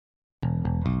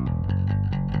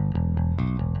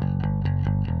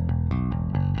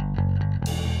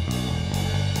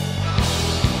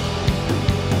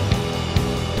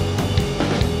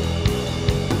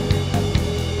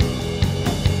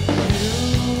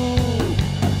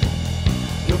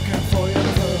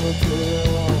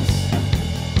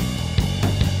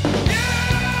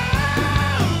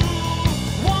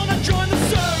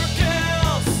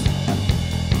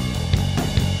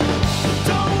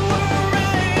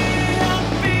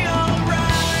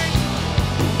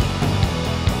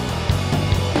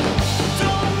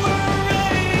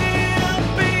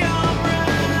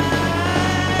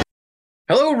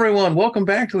everyone. Welcome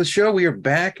back to the show. We are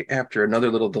back after another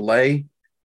little delay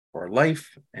for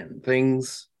life and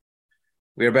things.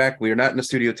 We are back. We are not in the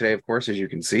studio today, of course, as you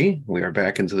can see. We are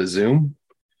back into the Zoom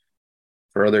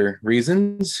for other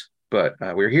reasons, but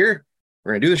we're here.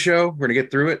 We're going to do the show. We're going to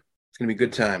get through it. It's going to be a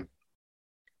good time.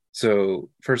 So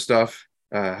first off,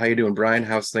 how you doing, Bryon?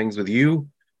 How's things with you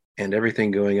and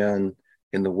everything going on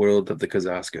in the world of the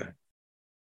Kazaska?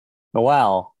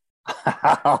 Wow.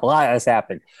 A lot has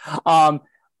happened.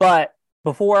 But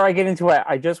before I get into it,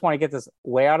 I just want to get this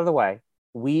way out of the way.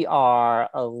 We are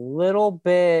a little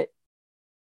bit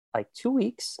like 2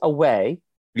 weeks away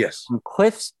Yes. from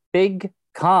Cliff's Big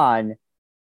Con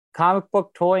comic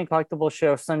book, toy, and collectible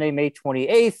show Sunday, May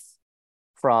 28th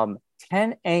from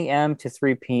 10 a.m. to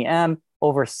 3 p.m.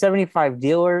 Over 75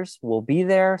 dealers will be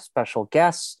there, special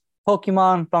guests,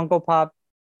 Pokemon, Funko Pop,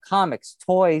 comics,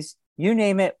 toys, you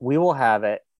name it, we will have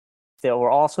it. There will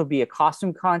also be a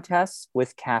costume contest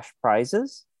with cash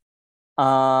prizes.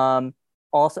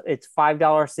 Also, it's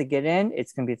 $5 to get in.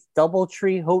 It's going to be at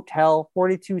Doubletree Hotel,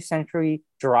 42 Century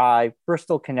Drive,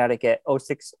 Bristol, Connecticut,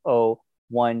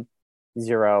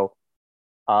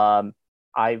 06010.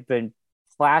 I've been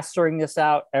plastering this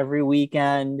out every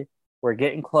weekend. We're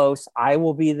getting close. I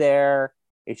will be there.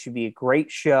 It should be a great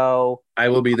show. I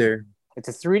will be there. It's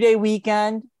a 3-day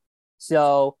weekend.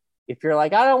 So if you're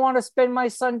like, I don't want to spend my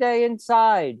Sunday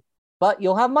inside, but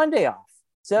you'll have Monday off.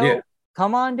 So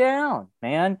come on down,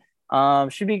 man.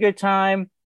 Should be a good time.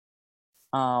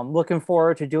 Looking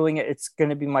forward to doing it. It's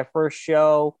going to be my first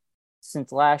show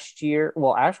since last year.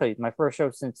 Well, actually, my first show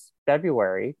since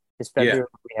February. This February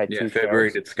we had two February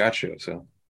shows. did Scott show.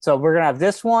 So we're going to have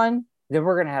this one. Then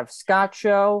we're going to have Scott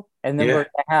show. And then we're going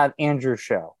to have Andrew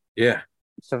show. Yeah.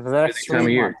 So for the next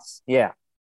 3 months. Yeah.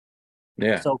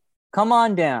 Yeah. So come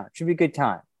on down. Should be a good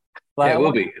time. But it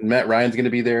will be. And Matt Ryan's going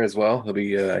to be there as well. He'll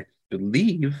be, I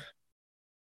believe,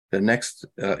 the next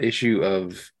issue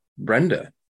of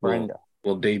Brenda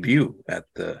will debut at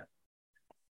the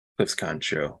CliffsCon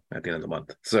show at the end of the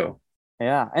month. So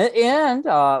yeah, and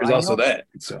there's also that.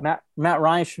 So Matt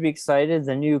Ryan should be excited.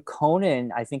 The new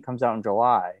Conan, I think, comes out in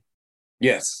July.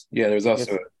 Yes. Yeah, there's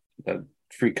also a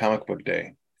free comic book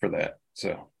day for that.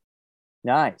 So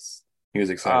nice. He was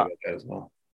excited about that as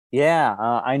well. Yeah,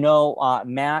 I know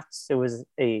Matt's, it was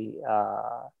a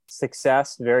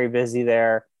success, very busy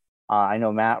there. I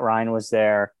know Matt Ryan was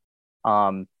there.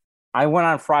 I went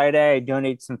on Friday, I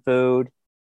donated some food.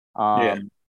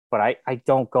 But I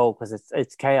don't go because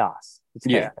it's chaos. It's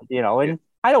chaos, and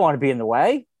I don't want to be in the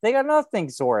way. They got enough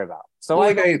things to worry about. So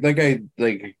I had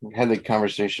the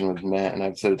conversation with Matt, and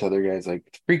I've said it to other guys, like,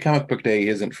 free comic book day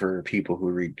isn't for people who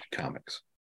read comics.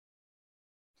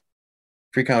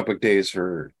 Free comic book day is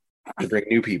to bring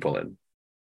new people in.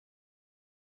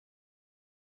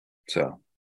 So,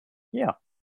 yeah,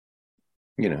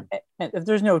 and if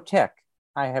there's no tick,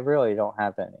 I really don't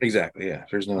have any. Exactly. Yeah,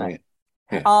 there's no. Right.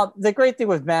 Yeah. The great thing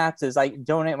with Matt's is I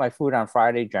donate my food on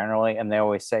Friday generally, and they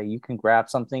always say you can grab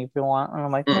something if you want, and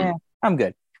I'm like, I'm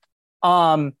good.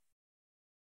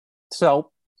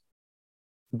 So,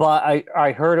 but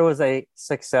I heard it was a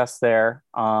success there.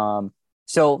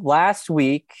 So last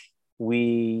week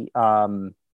we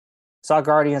saw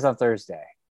Guardians on Thursday.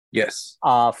 Yes.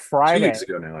 Friday. 2 weeks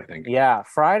ago now, I think. Yeah,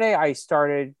 Friday I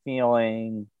started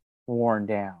feeling worn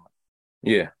down.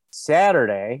 Yeah.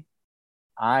 Saturday,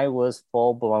 I was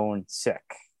full blown sick.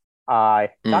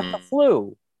 I got the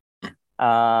flu.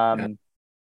 And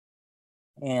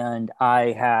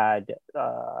I had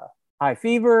high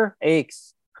fever,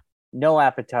 aches, no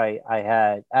appetite.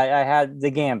 I had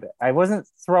the gambit. I wasn't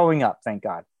throwing up, thank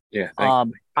God. Yeah.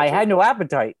 I had no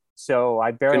appetite, so I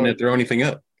barely couldn't throw anything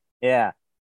up. Yeah.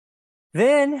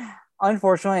 Then,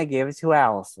 unfortunately, I gave it to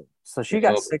Allison. So she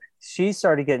got sick. She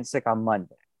started getting sick on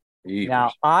Monday.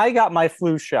 Now, I got my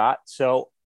flu shot, so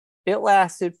it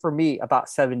lasted for me about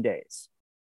 7 days.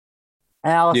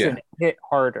 Allison hit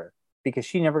harder because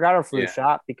she never got her flu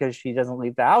shot because she doesn't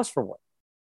leave the house for work.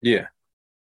 Yeah.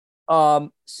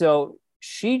 So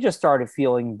she just started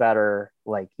feeling better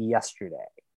like yesterday.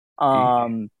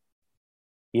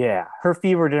 Yeah, her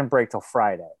fever didn't break till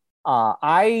Friday.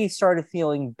 I started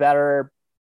feeling better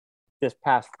this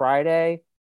past Friday.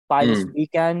 By this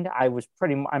weekend, I'm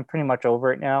pretty much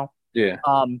over it now. Yeah.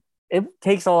 It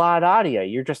takes a lot out of you.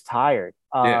 You're just tired.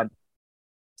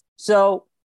 So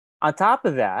on top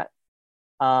of that,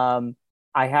 I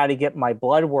had to get my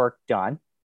blood work done,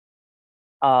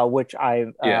 which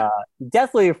I'm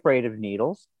deathly afraid of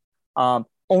needles,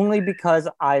 only because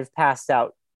I've passed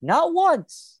out not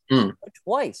once, but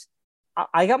twice.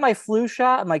 I got my flu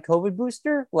shot and my COVID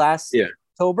booster last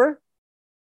October.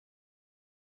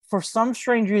 for some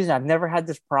strange reason, I've never had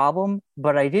this problem,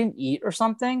 but I didn't eat or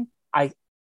something.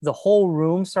 The whole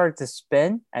room started to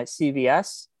spin at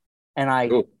CVS, and I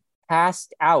Oh,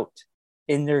 passed out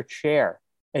in their chair,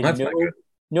 and that's not good.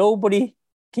 nobody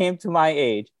came to my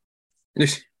aid.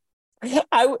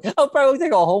 I'll probably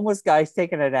think a homeless guy's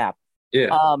taking a nap.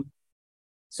 Yeah.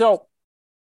 So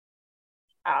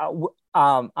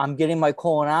I'm getting my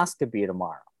colonoscopy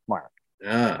tomorrow, Mark.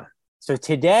 Ah, So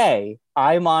today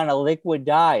I'm on a liquid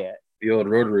diet, the old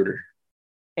road rooter.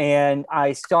 and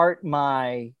I start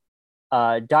my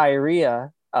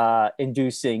diarrhea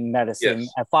inducing medicine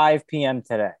Yes. at 5 p.m.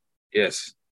 today.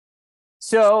 Yes.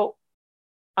 So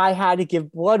I had to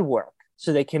give blood work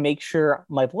so they can make sure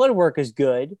my blood work is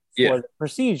good Yeah. for the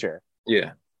procedure.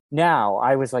 Yeah. Now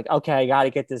I was like, okay, I got to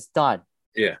get this done.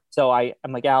 Yeah. So I'm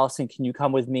like, Allison, can you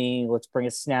come with me? Let's bring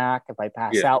a snack if I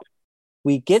pass Yeah. out.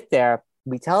 We get there.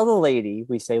 We tell the lady,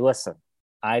 we say, listen,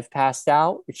 I've passed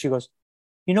out. And she goes,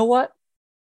 you know what?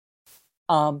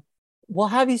 We'll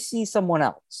have you see someone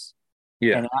else.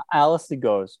 Yeah. And Allison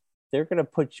goes, they're going to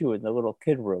put you in the little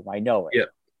kid room. I know it. Yep.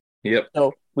 Yep.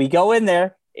 So we go in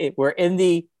there. We're in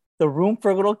the room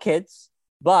for little kids,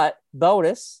 but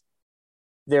bonus,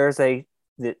 there's the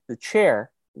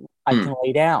chair I can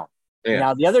lay down. Yeah.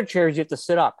 Now the other chairs you have to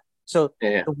sit up. So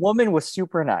Yeah. the woman was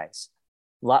super nice.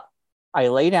 I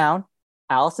lay down.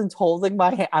 Allison's holding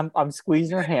my hand. I'm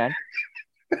squeezing her hand.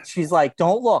 She's like,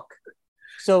 "Don't look."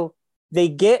 So they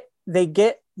get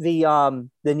the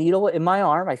needle in my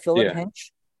arm. I feel it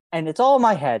pinch, and it's all in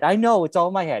my head. I know it's all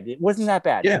in my head. It wasn't that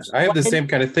bad. Yeah, I have the same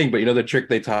kind of thing, but the trick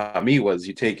they taught me was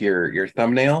you take your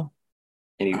thumbnail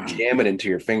and you jam it into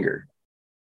your finger,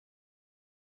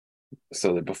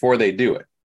 so that before they do it,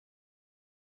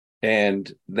 and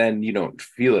then you don't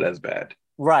feel it as bad.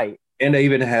 Right. And I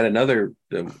even had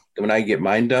when I get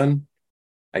mine done,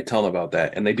 I tell them about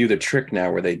that, and they do the trick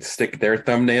now where they stick their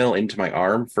thumbnail into my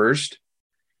arm first,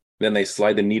 then they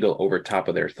slide the needle over top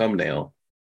of their thumbnail.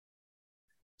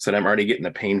 So I'm already getting the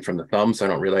pain from the thumb, so I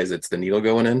don't realize it's the needle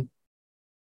going in.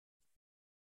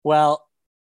 Well,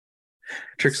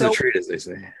 tricks of the trade, as they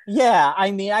say. Yeah, I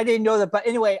mean, I didn't know that, but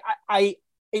anyway,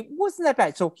 it wasn't that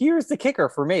bad. So here's the kicker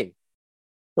for me: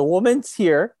 the woman's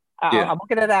here. I'm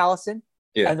looking at Allison,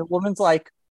 and the woman's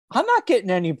like, "I'm not getting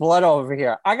any blood over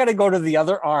here. I got to go to the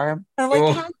other arm." And I'm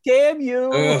like, "God damn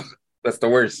you!" That's the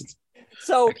worst.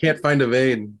 So I can't find a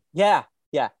vein. Yeah.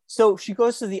 So she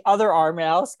goes to the other arm, and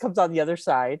Alice comes on the other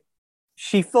side.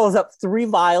 She fills up 3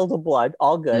 vials of blood.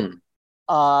 All good.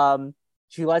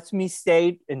 She lets me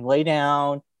stay and lay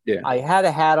down. Yeah. I had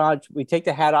a hat on. We take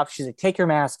the hat off. She's like, take your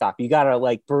mask off. You got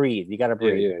to breathe. You got to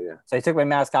breathe. Yeah. So I took my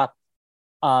mask off.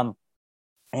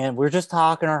 And we're just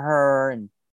talking to her and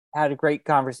had a great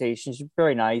conversation. She's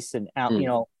very nice. And,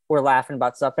 we're laughing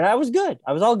about stuff. And I was good.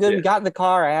 I was all good. Yeah. We got in the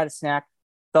car. I had a snack.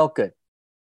 Felt good.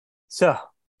 So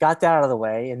got that out of the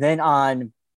way. And then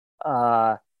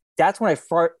that's when I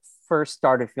first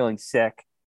started feeling sick.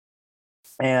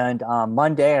 And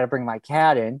Monday, I had to bring my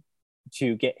cat in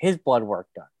to get his blood work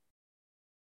done.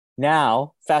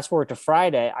 Now, fast forward to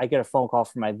Friday, I get a phone call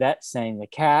from my vet saying the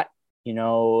cat,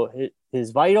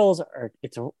 his vitals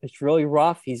it's really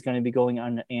rough. He's going to be going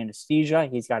on anesthesia.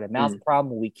 He's got a mouth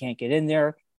problem. We can't get in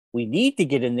there. We need to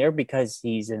get in there because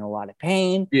he's in a lot of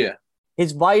pain. Yeah.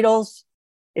 His vitals,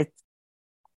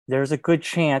 there's a good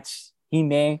chance he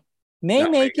may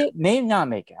make it, may not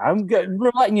make it.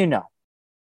 We're letting you know.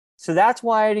 So that's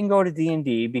why I didn't go to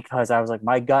D&D, because I was like,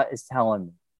 my gut is telling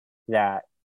me that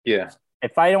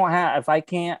if I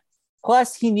can't,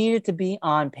 plus he needed to be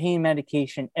on pain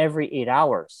medication every 8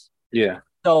 hours. Yeah.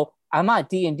 So I'm at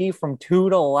D&D from 2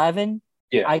 to 11.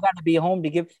 Yeah. I got to be home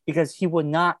to because he would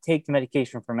not take the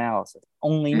medication from Allison,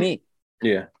 only me.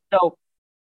 Yeah. So,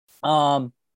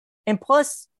 and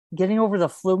plus getting over the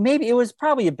flu, maybe it was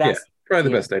probably the best. Yeah,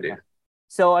 probably the best idea.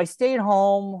 So I stayed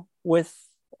home with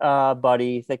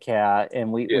Buddy, the cat,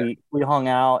 and we hung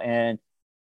out. And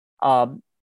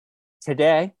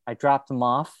today I dropped him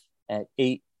off at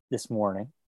 8 this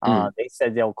morning. They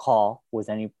said they'll call with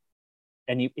any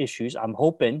issues. I'm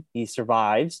hoping he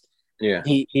survives. Yeah.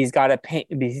 He's got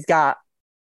he's got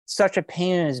such a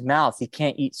pain in his mouth he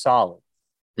can't eat solid.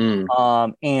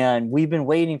 And we've been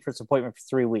waiting for this appointment for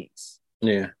 3 weeks.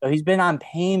 Yeah. So he's been on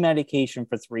pain medication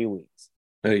for 3 weeks.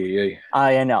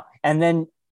 I know. And then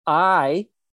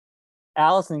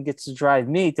Allison gets to drive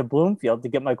me to Bloomfield to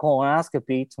get my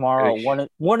colonoscopy tomorrow at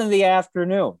 1 in the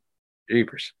afternoon.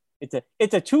 Jeepers. It's a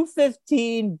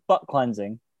 2:15 butt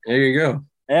cleansing. There you go.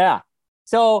 Yeah.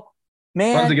 So,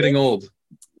 man, How's it getting old?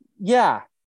 Yeah.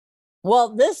 Well,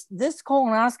 this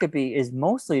colonoscopy is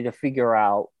mostly to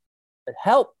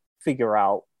help figure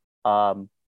out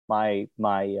my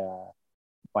my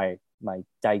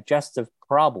digestive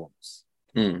problems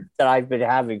Mm. that I've been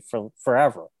having for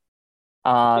forever.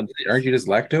 Aren't you just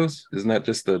lactose? Isn't that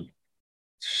just the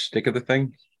stick of the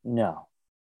thing? No,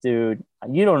 dude,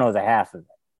 you don't know the half of it.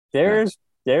 No.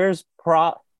 There's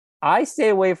pro. I stay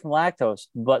away from lactose,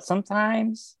 but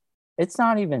sometimes it's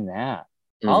not even that.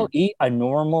 I'll Mm. eat a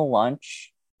normal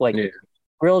lunch, like Yeah.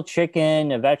 grilled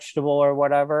chicken, a vegetable, or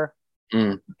whatever,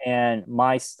 Mm. and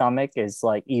my stomach is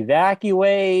like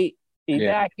evacuate, Yeah.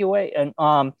 evacuate,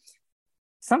 and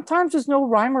sometimes there's no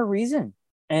rhyme or reason,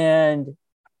 and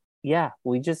yeah,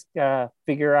 we just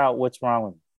figure out what's wrong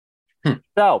with me. Hmm.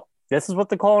 So this is what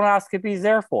the colonoscopy is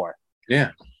there for.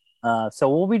 Yeah. So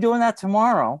we'll be doing that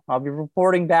tomorrow. I'll be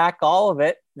reporting back all of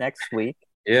it next week.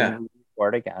 Yeah. We'll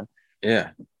report again.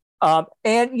 Yeah.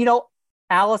 And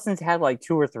Allison's had like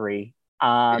 2 or 3.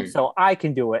 So I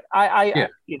can do it. Yeah.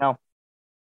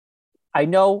 I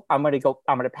know I'm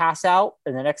gonna pass out,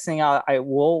 and the next thing I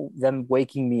will them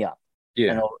waking me up.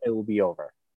 Yeah. And it will be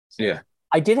over. So Yeah.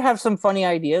 I did have some funny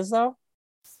ideas though.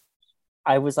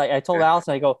 I told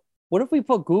Allison, I go, what if we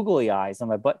put googly eyes on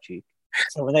my butt cheek?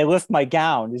 So when they lift my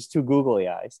gown, there's 2 googly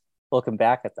eyes looking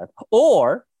back at them.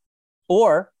 Or I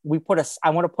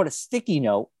want to put a sticky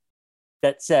note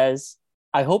that says,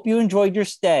 I hope you enjoyed your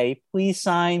stay. Please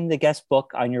sign the guest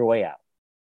book on your way out.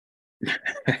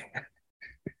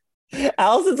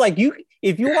 Allison's like,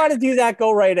 if you want to do that,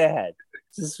 go right ahead.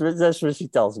 That's what she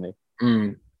tells me.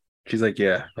 Mm. She's like,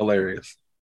 yeah, hilarious.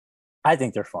 I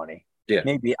think they're funny. Yeah.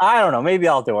 Maybe, I don't know. Maybe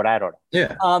I'll do it. I don't know.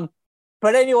 Yeah.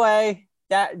 But anyway,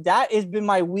 that has been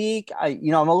my week. I'm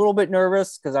a little bit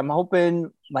nervous because I'm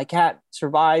hoping my cat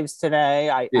survives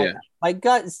today. My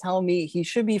gut is telling me he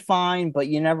should be fine, but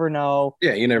you never know.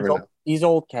 Yeah, you never know. He's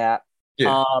old cat.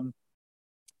 Yeah.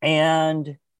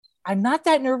 And I'm not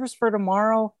that nervous for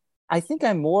tomorrow. I think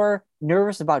I'm more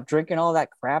nervous about drinking all that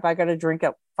crap I got to drink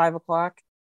at 5:00.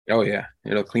 Oh yeah,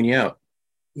 it'll clean you out.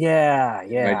 Yeah.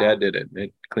 My dad did it.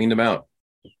 It cleaned him out.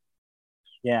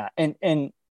 Yeah,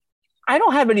 and I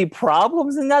don't have any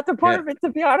problems in that department,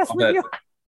 to be honest with you.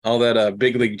 All that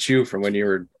big league chew from when you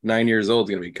were 9 years old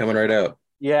is gonna be coming right out.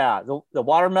 Yeah, the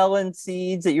watermelon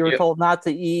seeds that you were told not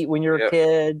to eat when you were a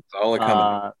kid. It's all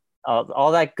coming.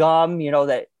 All that gum,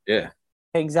 that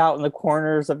hangs out in the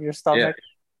corners of your stomach. Yeah.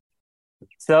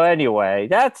 So anyway,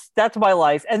 that's my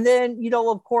life. And then,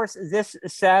 of course, this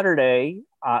Saturday,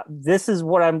 this is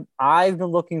what I've been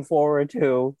looking forward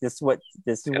to. This is what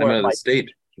the state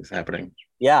is happening.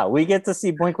 Yeah, we get to see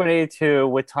Blink-182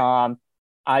 with Tom.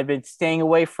 I've been staying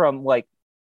away from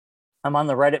I'm on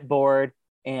the Reddit board,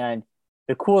 and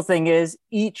the cool thing is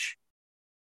each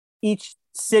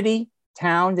city,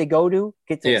 town they go to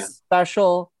gets a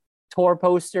special tour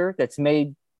poster that's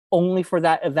made only for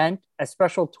that event, a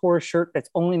special tour shirt that's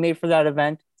only made for that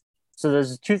event. So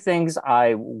there's 2 things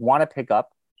I want to pick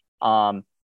up.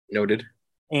 Noted.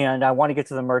 And I want to get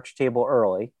to the merch table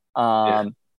early.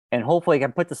 And hopefully I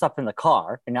can put this up in the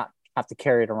car and not have to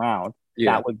carry it around.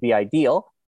 Yeah. That would be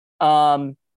ideal.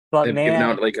 But they've given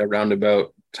out like a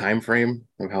roundabout time frame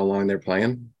of how long they're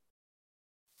playing.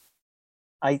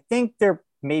 I think they're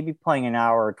maybe playing an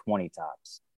hour or 20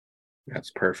 tops.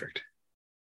 That's perfect.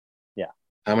 Yeah.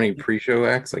 How many pre-show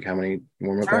acts? Like how many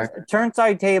warm-up acts?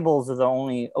 Turnside tables are the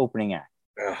only opening act.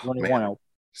 Oh, man.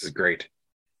 This is great. If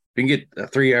you can get a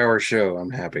 3-hour show,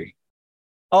 I'm happy.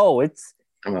 Oh,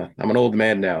 I'm an old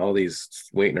man now. All these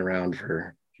waiting around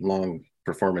for long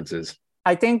performances.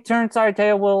 I think Turnside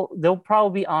Table they'll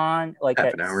probably be on like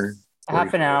half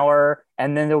an hour,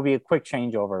 and then there'll be a quick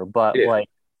changeover. But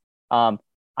I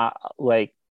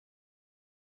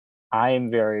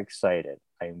am very excited.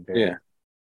 I am very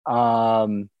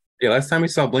last time we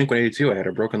saw Blink-182, I had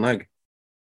a broken leg.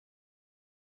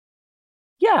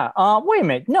 Yeah. Wait a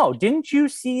minute. No, didn't you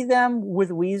see them with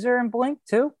Weezer and Blink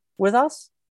too with us?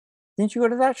 Didn't you go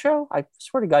to that show? I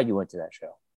swear to God, you went to that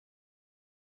show.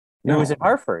 No, it was in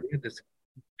Hartford. We had this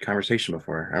conversation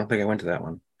before. I don't think I went to that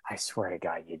one. I swear to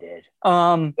God, you did.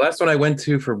 Last one I went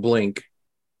to for Blink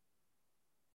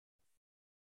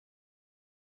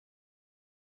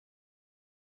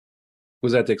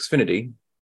was at the Xfinity.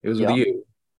 It was with you.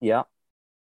 Yeah.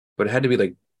 But it had to be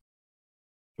like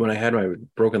when I had my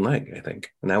broken leg, I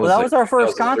think. And that was our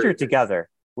first concert together.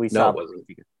 We saw. No, it wasn't.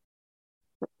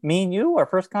 Me and you, our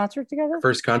first concert together? Our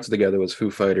first concert together was Foo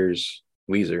Fighters,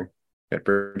 Weezer at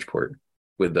Bridgeport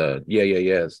with the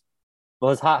Yes. Well,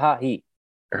 it was Hot Hot Heat.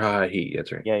 Or Hot Hot Heat,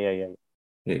 that's right.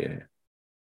 Yeah.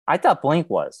 I thought Blink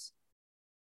was.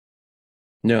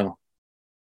 No.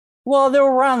 Well, they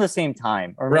were around the same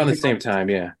time. Around the same time,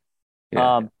 yeah.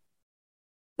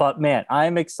 But man,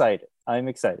 I'm excited.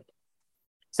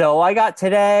 So I got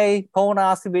today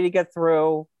colonoscopy to get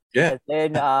through. Yeah. And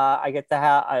then I get to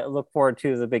have. I look forward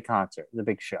to the big concert, the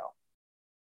big show.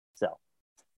 So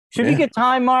should be a good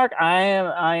time, Mark. I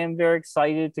am very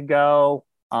excited to go.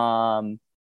 I'm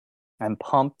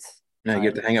pumped. Yeah, you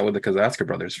get to hang out with the Kozaska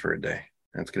brothers for a day.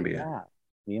 That's gonna be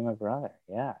me and my brother.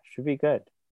 Yeah, should be good.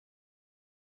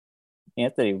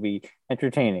 Anthony will be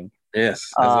entertaining.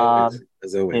 Yes, as always.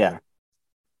 As always. Yeah.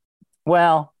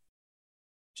 Well,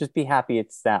 just be happy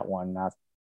it's that one, not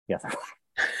the other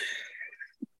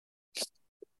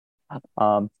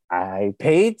one. I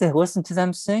paid to listen to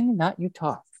them sing, not you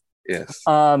talk. Yes.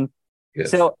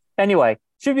 Yes. So anyway,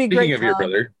 should be a great time. Speaking of your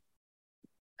brother.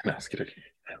 No, just kidding.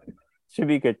 Should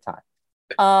be a good time.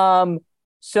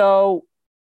 So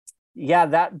yeah,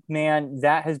 that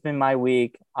has been my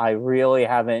week. I really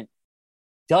haven't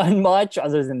done much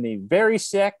other than being very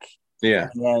sick. Yeah.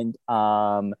 And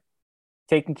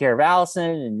taking care of Allison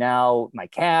and now my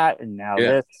cat and now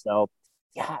this. So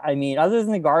yeah, I mean, other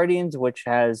than the Guardians, which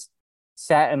has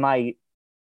sat in my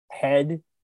head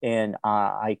and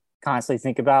I constantly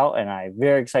think about, and I'm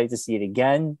very excited to see it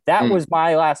again. That was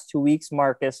my last 2 weeks,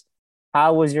 Marcus.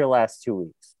 How was your last 2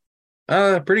 weeks?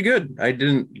 Pretty good. I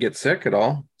didn't get sick at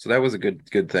all, so that was a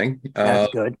good thing.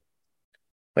 That's good.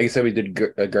 Like you said, we did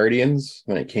Guardians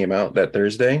when it came out that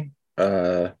Thursday.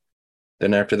 Then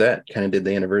after that, kind of did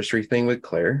the anniversary thing with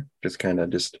Claire. Just went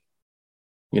out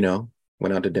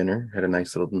to dinner, had a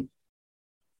nice little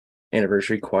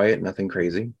anniversary, quiet, nothing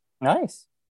crazy. Nice.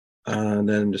 And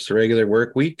then just a regular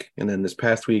work week. And then this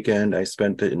past weekend, I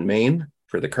spent it in Maine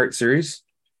for the kart series,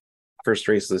 first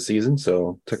race of the season.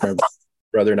 So took my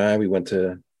brother and we went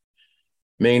to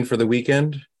Maine for the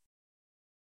weekend.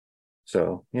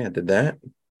 So yeah, did that.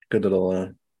 Good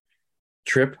little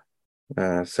trip.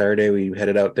 Saturday, we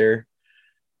headed out there.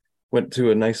 Went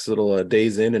to a nice little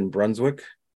Days Inn in Brunswick.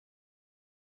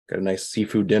 Got a nice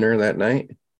seafood dinner that night.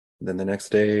 And then the next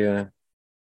day,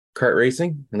 kart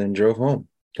racing, and then drove home.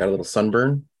 Got a little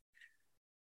sunburn.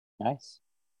 Nice.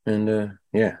 And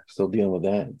still dealing with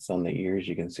that. It's on the ears.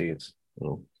 You can see it's a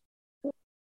little. You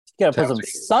got to put some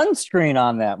sunscreen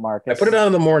on that, Marcus. I put it on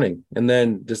in the morning, and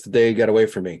then just the day got away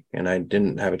from me, and I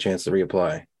didn't have a chance to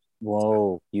reapply.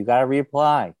 Whoa, you got to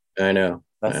reapply. I know.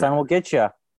 That sun will get you.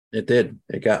 It did.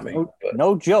 It got me.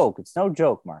 No joke. It's no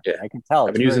joke, Mark. Yeah. I can tell.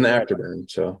 I've been using the afterburn,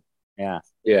 so. Yeah.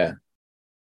 Yeah.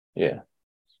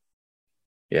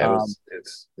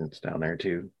 It's down there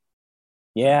too.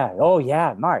 Yeah. Oh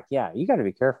yeah, Mark. Yeah, you got to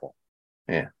be careful.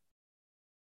 Yeah.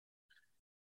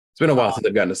 It's been a while since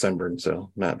I've gotten a sunburn,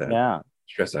 so not that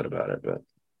stressed out about it. But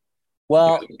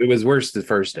it was worse the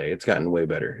first day. It's gotten way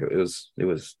better. It looked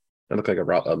like a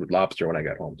lobster when I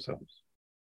got home. So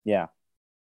yeah.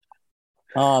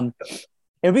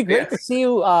 It'd be great to see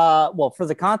you for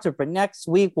the concert, but next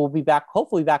week we'll be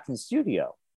hopefully back in the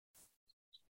studio.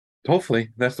 Hopefully.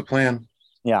 That's the plan.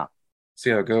 Yeah. See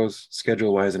how it goes,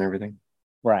 schedule wise and everything.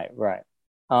 Right. But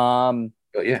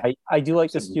yeah. I do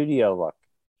like the studio look.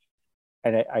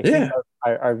 And I think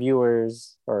our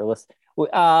viewers or listeners,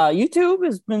 YouTube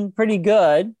has been pretty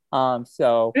good.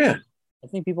 So yeah. I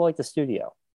think people like the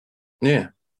studio. Yeah.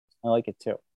 I like it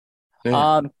too.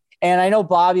 Yeah. And I know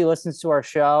Bobby listens to our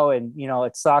show, and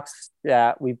it sucks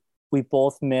that we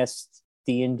both missed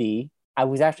D&D. I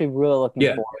was actually really looking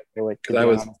forward to it because I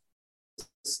was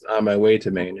on my way to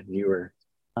Maine, and you were.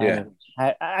 Yeah,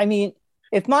 I mean,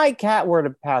 if my cat were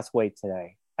to pass away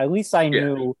today, at least I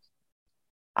knew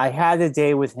I had a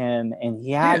day with him, and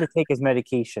he had to take his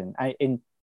medication.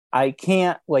 I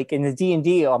can't in the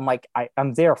D&D. I'm like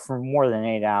I'm there for more than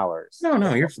 8 hours.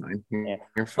 No, you're fine.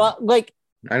 You're fine. But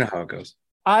I know how it goes.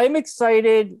 I'm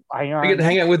excited. I know you get to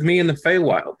hang out with me in the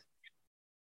Feywild.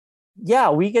 Yeah,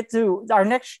 we get to. Our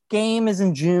next game is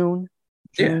in June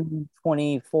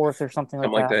 24th or something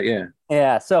like that.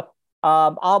 Yeah. So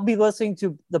I'll be listening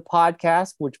to the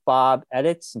podcast, which Bob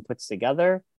edits and puts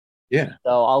together. Yeah.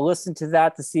 So I'll listen to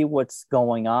that to see what's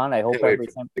going on. I hope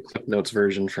everything. The Clip Notes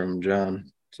version from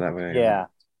John. So that way. Yeah.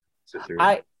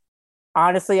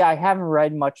 Honestly, I haven't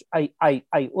read much. I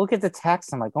look at the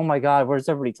text. I'm like, oh my God, where's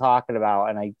everybody talking about?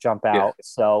 And I jump out. Yeah.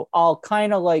 So I'll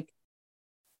kind of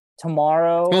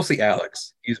tomorrow. It's mostly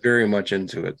Alex. He's very much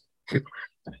into it.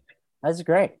 That's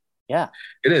great. Yeah.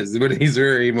 It is, but he's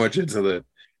very much into the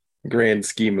grand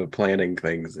scheme of planning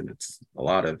things. And it's a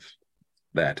lot of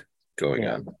that going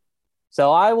on.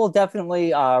 So I will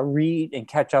definitely read and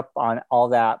catch up on all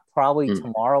that probably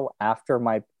tomorrow after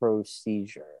my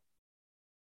procedure.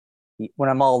 When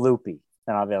I'm all loopy,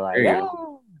 then I'll be like, yeah,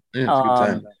 it's a good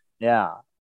time. Yeah.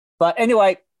 But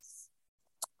anyway,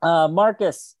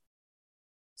 Marcus,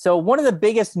 So one of the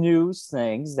biggest news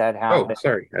things that Oh, happened.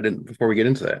 sorry. I didn't before we get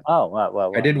into that. Oh,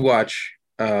 well. I did watch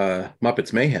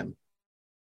Muppets Mayhem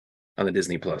on the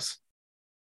Disney Plus.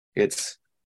 It's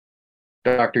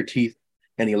Dr. Teeth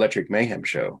and the Electric Mayhem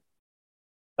Show.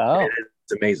 Oh,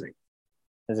 It's amazing.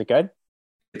 is it good?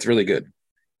 It's really good.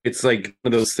 It's like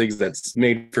one of those things that's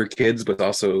made for kids, but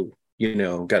also,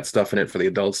 got stuff in it for the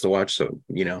adults to watch. So,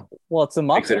 Well, it's a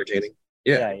makes it Muppet. entertaining.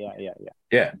 Yeah.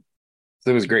 Yeah. So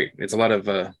it was great. It's a lot of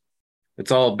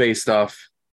it's all based off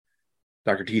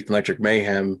Dr. Teeth and Electric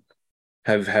Mayhem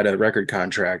have had a record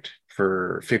contract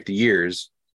for 50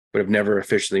 years, but have never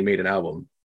officially made an album.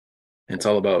 And it's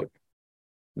all about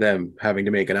them having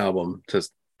to make an album to,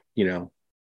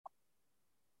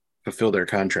 fulfill their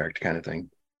contract kind of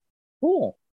thing.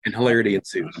 Cool. And hilarity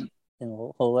ensues.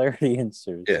 And hilarity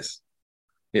ensues. Yes.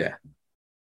 Yeah.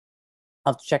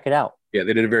 I'll have to check it out. Yeah,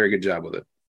 they did a very good job with it.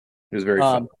 It was very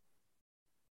fun.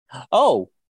 Oh,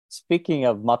 speaking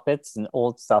of Muppets and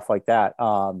old stuff like that,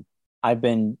 I've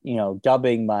been,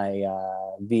 dubbing my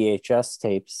VHS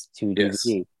tapes to DVD,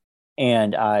 Yes.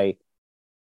 and I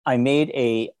made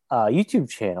a YouTube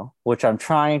channel, which I'm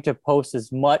trying to post as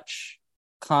much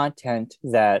content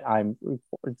that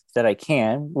I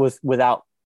can without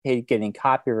getting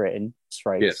copyright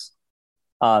strikes. Yes.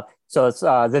 So it's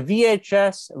the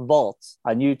VHS Vault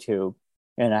on YouTube,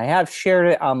 and I have shared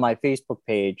it on my Facebook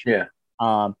page. Yeah.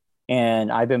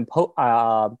 And I've been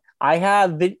I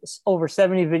have over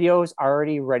 70 videos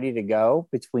already ready to go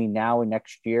between now and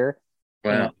next year.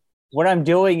 Wow. And what I'm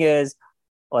doing is,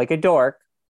 like a dork,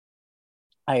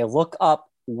 I look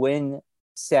up when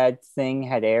said thing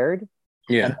had aired,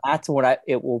 Yeah. and that's when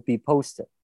it will be posted.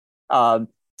 So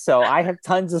I have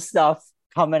tons of stuff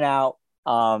coming out.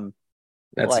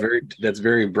 That's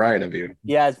very Bryon of you.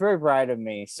 Yeah, it's very bright of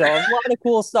me. So a lot of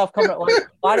cool stuff coming, like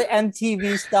a lot of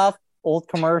MTV stuff, old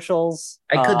commercials.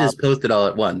 I could just post it all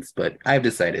at once, but I've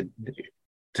decided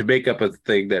to make up a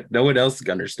thing that no one else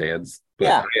understands, but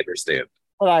Yeah. I understand.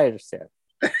 But I understand.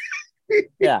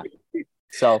 Yeah.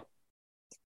 So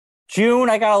June,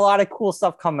 I got a lot of cool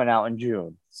stuff coming out in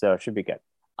June, so it should be good.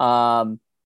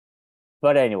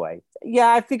 But anyway, yeah,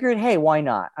 I figured, hey, why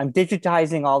not? I'm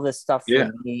digitizing all this stuff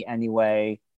for me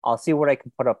anyway. I'll see what I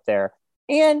can put up there.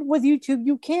 And with YouTube,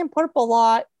 you can put up a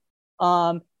lot.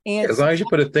 And as long as you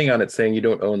put a thing on it saying you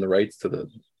don't own the rights to the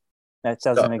that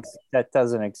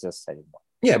doesn't exist anymore.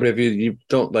 Yeah, but if you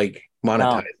don't like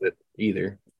monetize it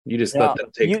either, you just let them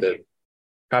take the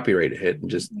copyright hit and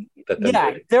just let them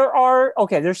do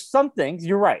it. There's some things,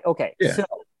 you're right. Okay. Yeah. So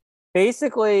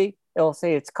basically it'll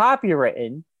say it's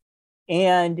copywritten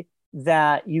and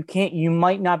that you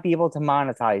might not be able to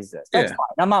monetize this. That's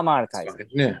fine. I'm not monetizing.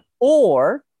 Yeah.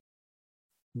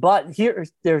 But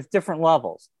there's different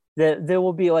levels. There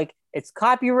will be like, it's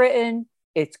copywritten,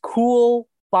 it's cool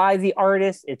by the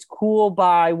artist, it's cool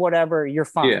by whatever, you're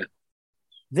fine. Yeah.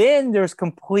 Then there's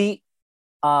complete,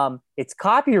 it's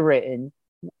copywritten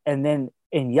and then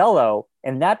in yellow,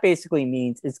 and that basically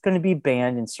means it's going to be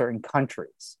banned in certain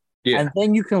countries. Yeah. And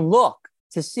then you can look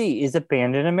to see, is it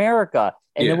banned in America?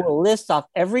 And it will list off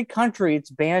every country it's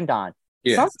banned on.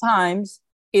 Yeah. Sometimes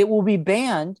it will be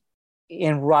banned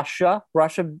in Russia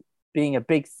being a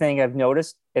big thing. I've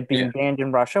noticed it being banned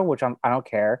in Russia, which I don't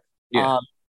care. Yeah.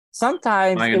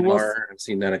 Sometimes Myanmar, I've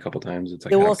seen that a couple times. It's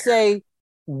like it will say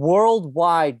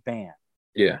worldwide ban.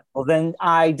 Yeah. Well, then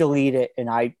I delete it, and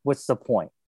what's the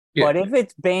point? Yeah. But if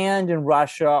it's banned in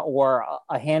Russia or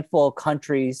a handful of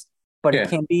countries, but it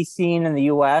can be seen in the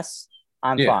U.S.,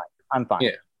 I'm fine. I'm fine.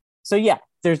 Yeah. So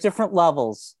there's different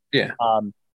levels. Yeah.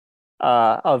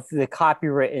 Of the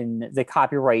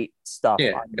copyright stuff.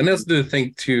 Yeah, and that's the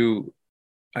thing too.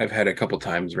 I've had a couple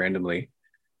times randomly,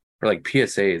 or like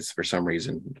PSAs for some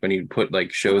reason, when you put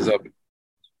like shows up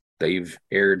that you've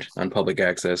aired on public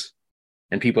access,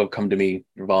 and people have come to me,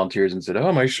 volunteers, and said,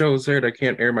 "Oh, my show's aired. I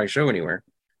can't air my show anywhere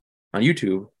on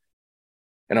YouTube."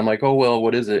 And I'm like, "Oh well,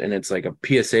 what is it?" And it's like a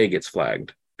PSA gets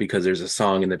flagged because there's a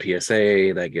song in the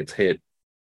PSA that gets hit,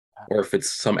 or if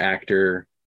it's some actor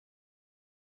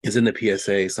is in the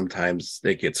PSA, sometimes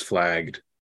it gets flagged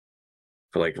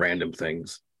for like random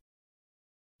things.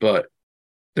 But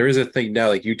there is a thing now,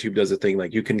 like YouTube does a thing,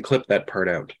 like you can clip that part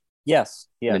out. Yes.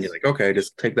 And then you're like, okay,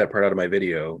 just take that part out of my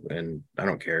video and I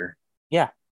don't care. Yeah,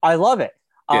 I love it.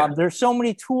 There's so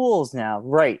many tools now,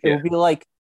 right? It will be like,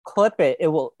 clip it. It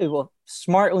will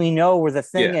smartly know where the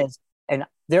thing is. And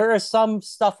there is some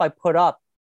stuff I put up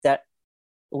that,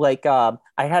 like, I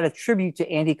had a tribute to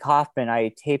Andy Kaufman. I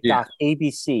had taped off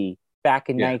ABC back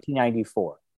in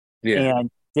 1994. Yeah.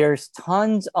 And there's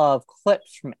tons of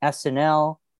clips from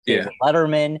SNL, David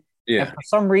Letterman, And Yeah. for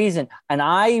some reason, and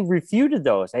I refuted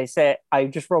those. I said, I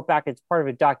just wrote back, it's part of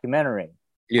a documentary.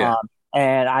 Yeah. Um,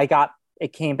 and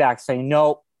it came back saying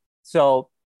nope. So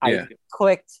I Yeah.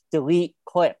 clicked delete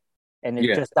clip and it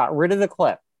Yeah. just got rid of the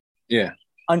clip. Yeah.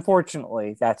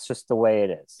 Unfortunately, that's just the way it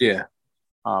is. Yeah.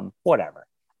 Whatever.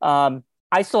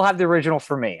 I still have the original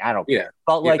for me. I don't Yeah. care.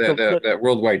 But Yeah. like That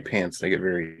worldwide pants, they get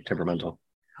very temperamental.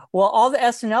 well, all the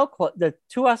the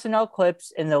two SNL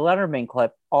clips and the Letterman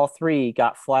clip, all three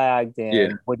got flagged Yeah.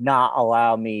 and would not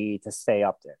allow me to stay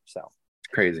up there. So,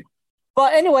 It's crazy.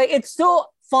 but anyway, it's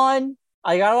still fun.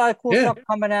 I got a lot of cool Yeah. stuff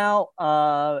coming out.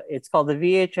 It's called the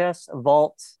VHS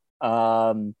Vault.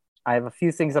 I have a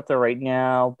few things up there right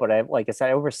now, but like I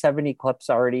said, over 70 clips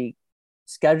already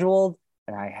scheduled,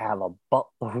 and I have a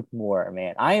buttload more,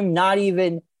 man. I am not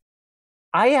even.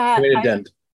 You made a dent.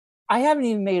 I haven't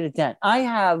even made a dent. I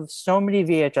have so many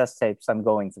VHS tapes I'm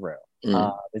going through.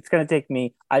 Mm. It's going to take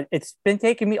me. It's been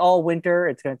taking me all winter.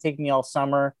 It's going to take me all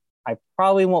summer. I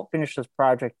probably won't finish this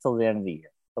project till the end of the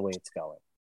year, the way it's going.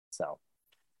 So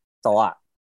it's a lot.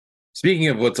 Speaking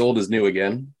of what's old is new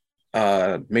again,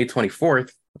 May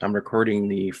 24th, I'm recording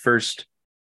the first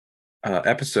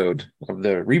episode of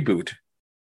the reboot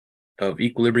of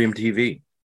Equilibrium TV.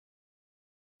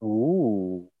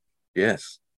 Ooh,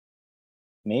 Yes.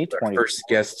 May Our 20 first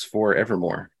guests for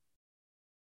Evermore.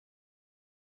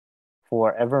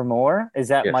 Forevermore. Is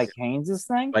that Yes. Mike Haynes'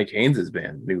 thing? Mike Haynes'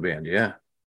 band, new band. Yeah.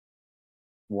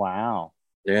 Wow.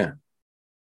 Yeah.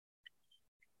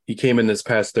 He came in this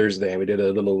past Thursday. We did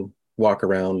a little walk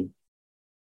around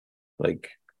like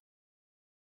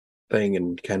thing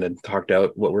and kind of talked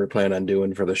out what we're planning on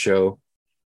doing for the show.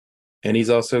 And he's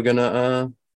also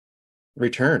gonna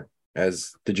return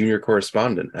as the junior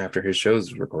correspondent after his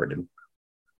show's recorded.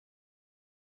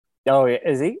 Oh,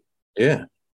 is he? Yeah.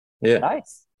 Yeah.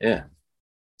 Nice. Yeah.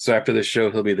 So after this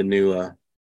show, he'll be the new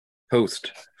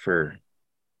host for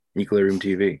Equilibrium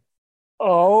TV.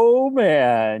 Oh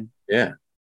man. Yeah.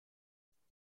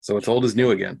 So it's old as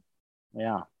new again.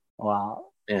 Yeah. Wow.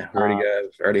 Yeah. We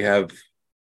already have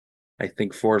I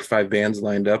think 4 or 5 bands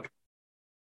lined up.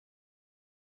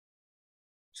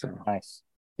 So Nice.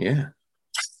 yeah.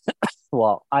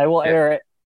 Well, I will Yeah. air it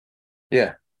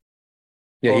Yeah.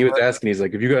 Yeah. He was over. asking, he's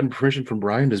like, have you gotten permission from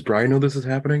Bryon? Does Bryon know this is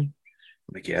happening?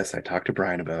 I'm like, yes, I talked to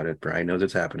Bryon about it. Bryon knows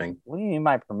it's happening. What do you need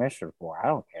my permission for? I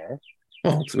don't care.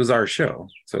 Well, it was our show.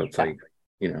 So it's like,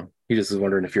 he just was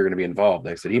wondering if you're going to be involved.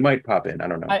 I said, he might pop in. I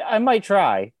don't know. I might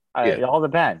try. Yeah. It all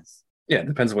depends. Yeah. It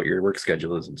depends on what your work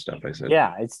schedule is and stuff. I said,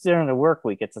 Yeah, it's during the work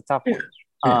week. It's a tough yeah. one.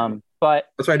 Yeah. But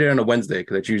That's why I did it on a Wednesday,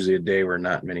 because that's usually a day where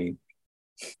not many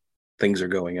things are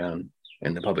going on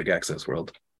in the public access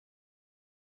world.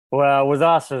 well, with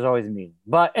us, there's always a meeting.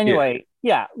 But anyway,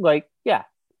 yeah,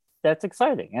 that's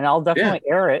exciting, and I'll definitely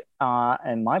air it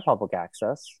in my public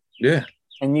access. Yeah.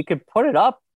 And you could put it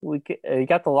up. You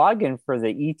got the login for the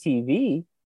ETV.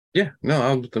 Yeah.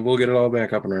 No, we'll get it all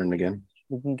back up and running again.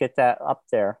 We can get that up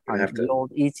there on the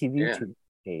old ETV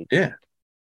page. Yeah.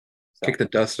 So. Kick the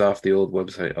dust off the old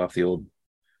website, off the old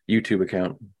YouTube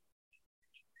account.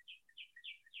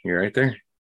 You're right there.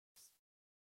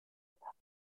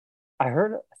 I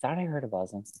thought I heard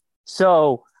about them.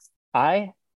 So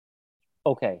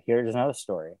here's another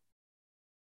story.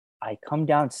 I come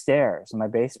downstairs in my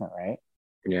basement, right?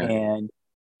 Yeah. And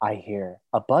I hear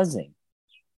a buzzing.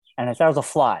 And I thought it was a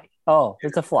fly. Oh,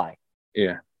 it's a fly.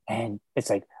 Yeah. And it's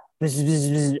like, bzz,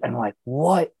 bzz, bzz. I'm like,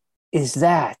 what is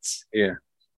that? Yeah.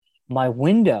 My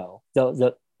window,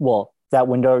 that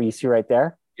window you see right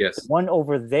there? Yes. The one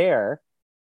over there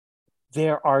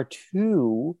there are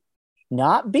 2,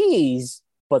 not bees,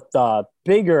 but the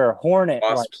bigger hornet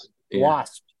wasps.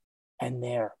 Wasp, and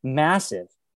they're massive,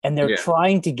 and they're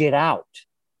trying to get out.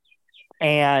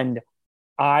 And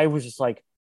I was just like,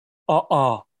 what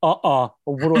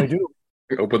do I do?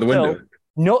 Open the window.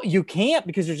 No, you can't,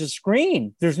 because there's a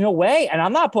screen. There's no way. And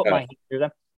I'm not putting my hand through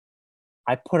them.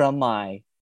 I put on my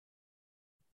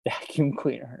vacuum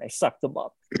cleaner and I sucked them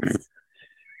up.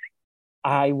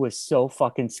 I was so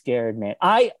fucking scared, man.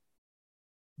 I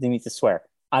didn't need to swear.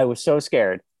 I was so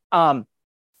scared.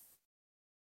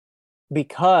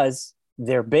 Because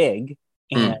they're big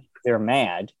and they're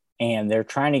mad and they're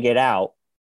trying to get out.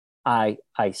 I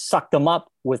sucked them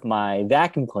up with my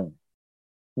vacuum cleaner.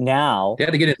 Now you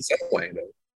had to get in some way, though.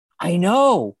 I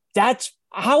know. That's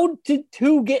how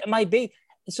to get my bait.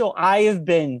 So I have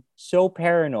been so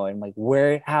paranoid. I'm like,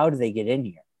 how do they get in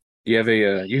here? You have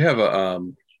a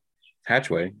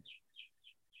hatchway.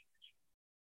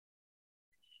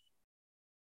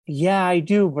 Yeah, I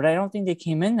do, but I don't think they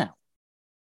came in now.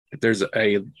 If there's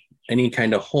any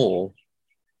kind of hole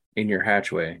in your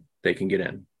hatchway, they can get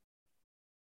in.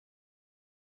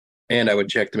 And I would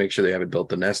check to make sure they haven't built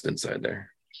the nest inside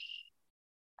there.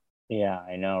 Yeah,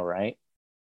 I know, right?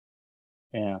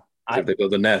 Yeah. If they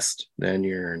build a nest, then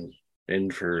you're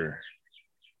in for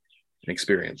an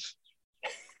experience.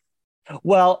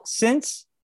 Well, since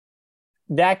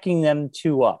backing them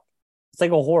two up, it's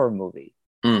like a horror movie.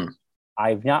 Mm.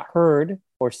 I've not heard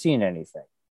or seen anything.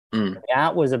 Mm.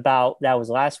 That was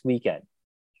last weekend.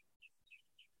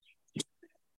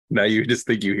 Now you just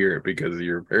think you hear it because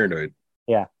you're paranoid.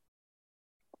 Yeah.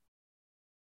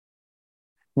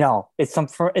 No, it's from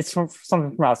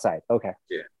something from outside. Okay.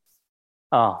 Yeah.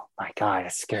 Oh my God,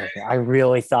 it scared me. I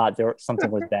really thought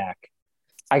something was back.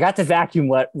 I got the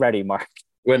vacuum ready, Mark.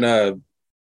 When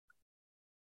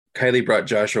Kylie brought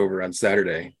Josh over on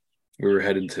Saturday, we were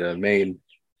headed to Maine.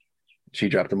 She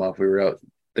dropped him off. We were out.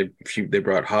 They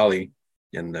brought Holly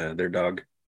and their dog,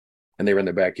 and they were in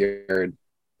the backyard.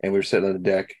 And we were sitting on the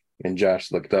deck, and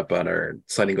Josh looked up on our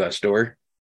sliding glass door.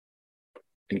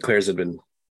 And Claire's had been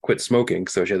quit smoking,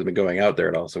 so she hasn't been going out there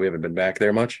at all. So we haven't been back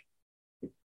there much.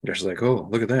 Josh is like, "Oh,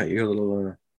 look at that! You got a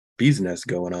little bee's nest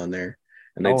going on there."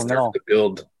 And they'd started to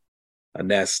build a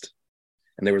nest,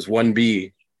 and there was one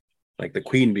bee, like the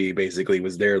queen bee, basically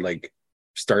was there, like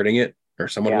starting it, or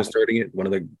someone was starting it. One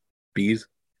of the bees.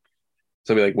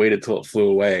 So we like waited till it flew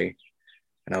away,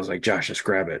 and I was like, "Josh, just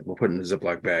grab it. We'll put it in a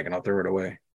Ziploc bag, and I'll throw it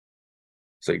away."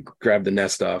 So he grabbed the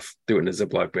nest off, threw it in a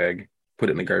Ziploc bag, put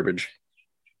it in the garbage.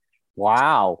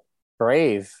 Wow,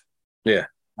 brave. Yeah,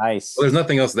 nice. Well, there's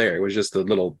nothing else there. It was just a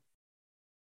little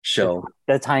shell.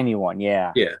 The tiny one,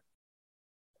 yeah. Yeah.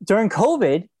 During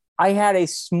COVID, I had a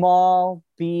small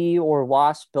bee or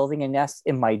wasp building a nest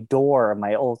in my door of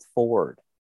my old Ford.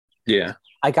 Yeah.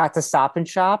 I got to Stop and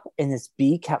Shop, and this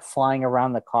bee kept flying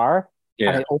around the car. Yeah.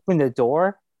 And I opened the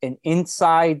door, and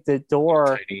inside the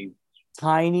door,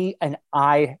 tiny, and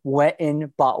I went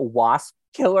in, bought wasp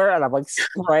killer, and I'm like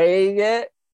spraying it.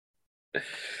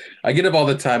 I get up all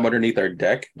the time underneath our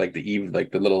deck, like the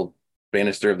little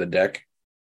banister of the deck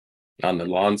on the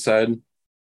lawn side.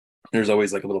 There's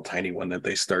always like a little tiny one that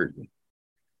they start,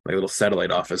 like a little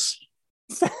satellite office.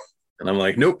 And I'm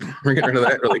like, nope, we're getting rid of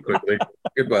that really quickly.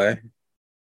 Goodbye.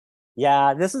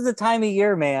 Yeah, this is the time of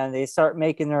year, man. They start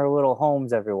making their little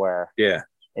homes everywhere. Yeah.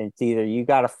 It's either you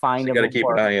got to find them. You got to keep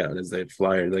an eye out as they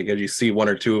fly. Like as you see one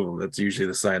or two of them, that's usually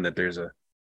the sign that there's a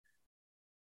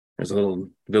little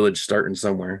village starting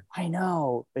somewhere. I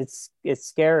know. It's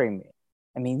scaring me.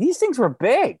 I mean, these things were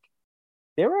big.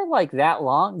 They were like that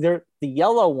long. They're the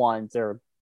yellow ones. They're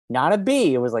not a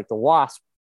bee. It was like the wasp,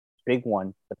 big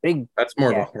one. The big. That's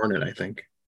more of a hornet, I think.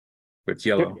 It's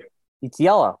yellow. It's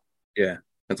yellow. Yeah,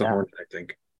 that's a hornet, I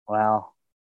think. Well,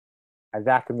 I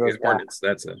vacuumed those hornets.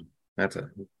 That's a.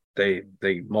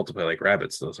 They multiply like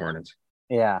rabbits. Those hornets.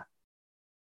 Yeah.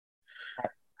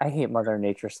 I hate Mother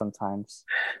Nature sometimes.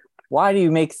 Why do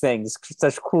you make things,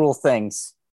 such cruel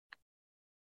things?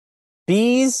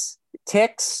 Bees,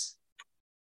 ticks.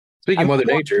 Speaking of Mother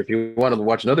Nature, if you wanted to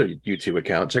watch another YouTube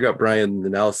account, check out Brian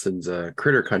and Allison's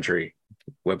Critter Country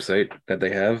website that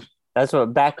they have. That's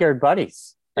what Backyard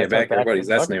Buddies. Yeah, Backyard Buddies.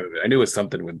 That's the name of it. I knew it was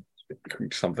something with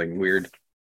something weird.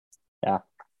 Yeah.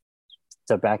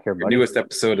 It's a Backyard Buddies. The newest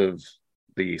episode of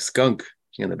the skunk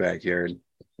in the backyard.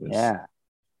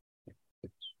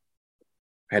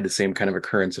 Had the same kind of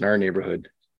occurrence in our neighborhood.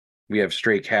 We have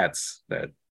stray cats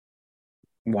that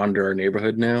wander our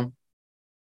neighborhood now.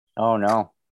 Oh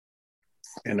no.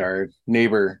 And our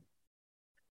neighbor,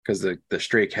 because the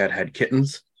stray cat had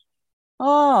kittens.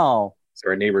 Oh. So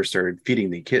our neighbor started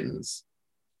feeding the kittens.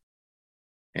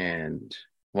 And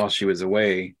while she was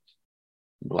away,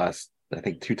 I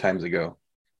think 2 times ago,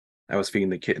 I was feeding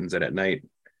the kittens, and at night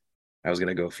I was going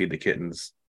to go feed the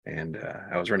kittens. And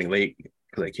I was running late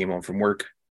because I came home from work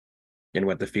and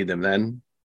went to feed them then,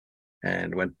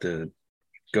 and went to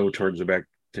go towards her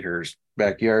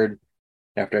backyard.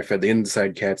 After I fed the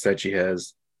inside cats that she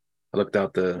has, I looked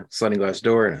out the sliding glass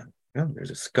door, and there's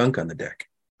a skunk on the deck.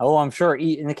 Oh, I'm sure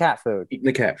eating the cat food. Eating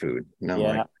the cat food. And I'm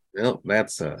like, well,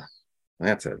 that's the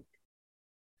end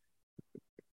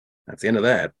of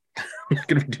that. I'm not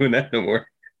gonna be doing that no more.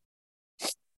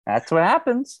 That's what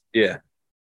happens. Yeah.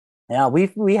 Yeah,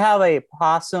 we have a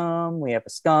possum, we have a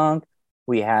skunk,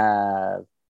 we have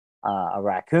a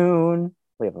raccoon,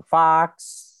 we have a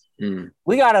fox.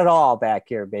 We got it all back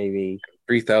here, baby.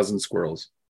 3,000 squirrels.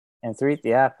 And pretty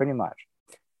much.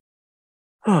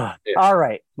 All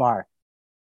right, Mark.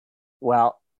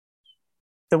 Well,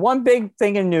 the one big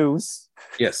thing in news.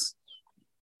 Yes.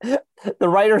 The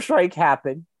writer strike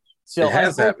happened. So it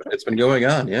has happened. It's been going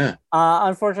on, yeah.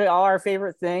 Unfortunately, all our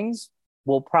favorite things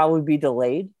will probably be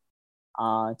delayed.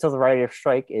 until the writer's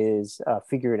strike is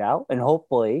figured out, and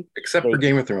hopefully, Except for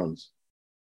Game of Thrones.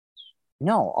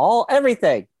 no,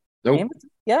 everything. Nope.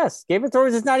 Yes, Game of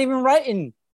Thrones is not even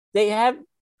written. They have.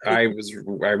 I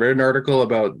read an article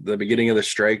about the beginning of the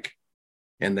strike,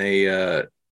 and they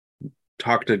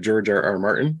talked to George R.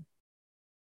 Martin,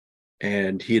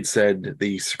 and he had said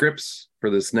the scripts for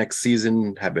this next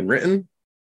season have been written,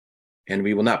 and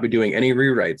we will not be doing any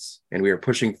rewrites, and we are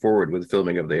pushing forward with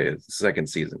filming of the second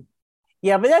season.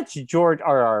 Yeah, but that's George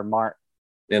R. Martin.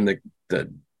 And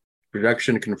the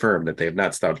production confirmed that they have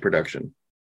not stopped production.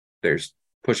 They're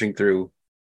pushing through.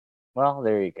 Well,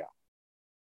 there you go.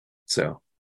 So,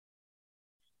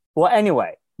 well,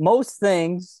 anyway, most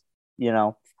things,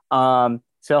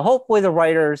 so hopefully the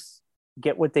writers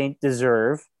get what they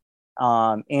deserve.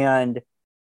 And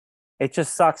it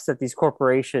just sucks that these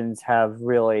corporations have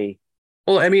really.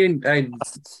 Well, I mean,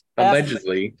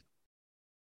 allegedly,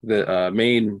 the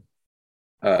main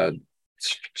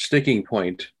sticking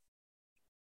point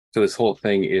to this whole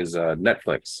thing is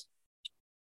Netflix.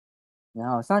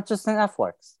 No, it's not just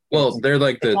Netflix. Well, they're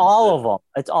like it's all of them.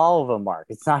 It's all of them, Mark.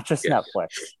 It's not just Netflix.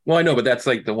 Well, I know, but that's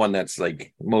like the one that's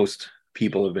like most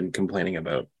people have been complaining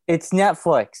about. It's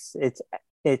Netflix.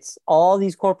 It's all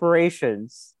these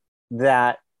corporations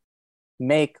that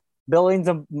make billions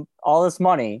of all this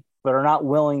money, but are not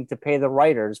willing to pay the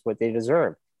writers what they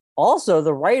deserve. Also,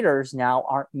 the writers now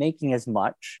aren't making as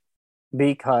much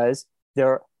because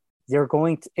they're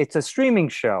going to, it's a streaming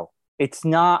show. It's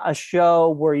not a show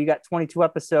where you got 22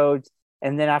 episodes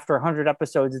and then after 100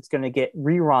 episodes, it's going to get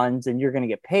reruns and you're going to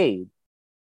get paid.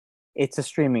 It's a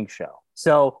streaming show.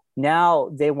 So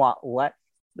now they want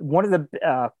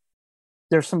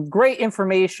there's some great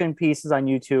information pieces on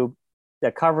YouTube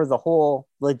that cover the whole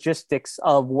logistics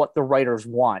of what the writers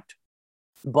want.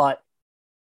 But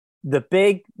the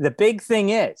big thing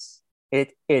is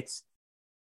it's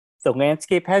the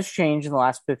landscape has changed in the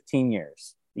last 15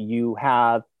 years. You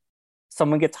have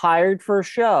someone gets hired for a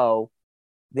show,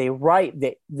 they write,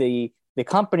 the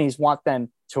companies want them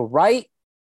to write,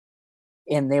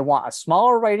 and they want a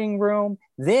smaller writing room.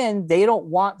 Then they don't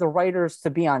want the writers to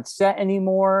be on set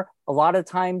anymore. A lot of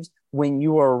times when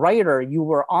you were a writer, you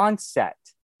were on set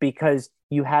because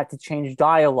you had to change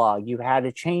dialogue, you had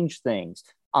to change things,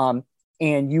 and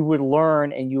you would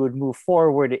learn and you would move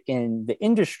forward in the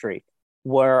industry,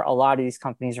 where a lot of these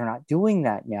companies are not doing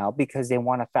that now because they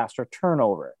want a faster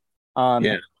turnover.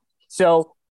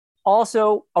 So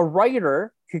also a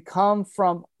writer could come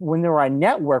from when they were on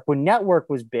network, when network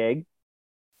was big,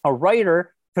 a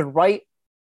writer could write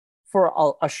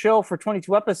for a show for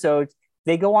 22 episodes.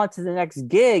 They go on to the next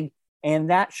gig and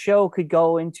that show could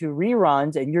go into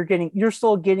reruns and you're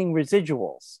still getting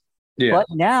residuals. Yeah. But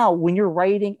now when you're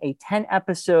writing a 10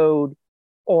 episode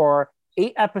or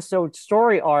 8 episode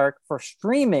story arc for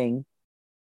streaming,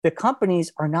 the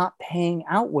companies are not paying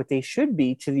out what they should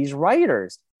be to these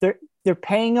writers. They're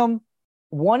paying them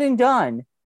one and done,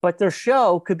 but their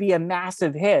show could be a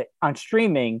massive hit on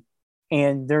streaming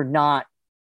and they're not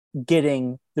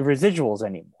getting the residuals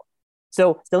anymore.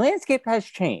 So the landscape has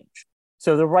changed.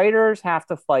 So the writers have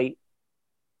to fight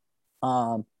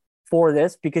for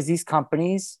this because these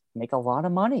companies make a lot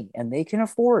of money and they can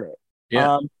afford it.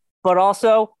 Yeah. But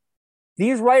also,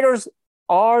 these writers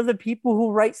are the people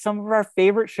who write some of our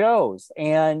favorite shows,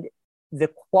 and the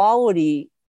quality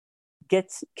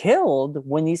gets killed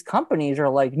when these companies are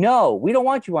like, no, we don't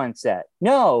want you on set.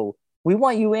 No, we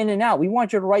want you in and out. We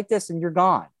want you to write this and you're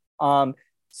gone.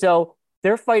 So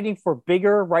they're fighting for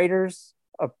bigger writers,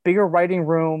 a bigger writing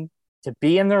room, to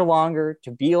be in there longer,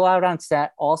 to be allowed on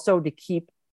set, also to keep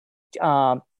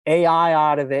AI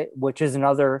out of it, which is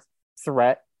another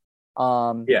threat.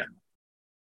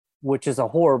 Which is a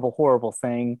horrible, horrible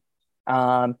thing.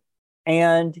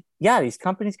 And yeah, these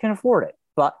companies can afford it.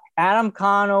 But Adam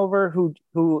Conover,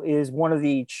 who is one of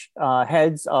the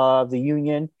heads of the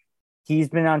union, he's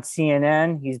been on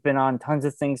CNN. He's been on tons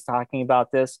of things talking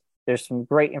about this. There's some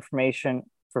great information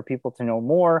for people to know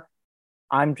more.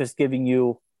 I'm just giving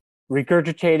you,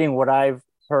 regurgitating what I've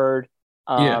heard.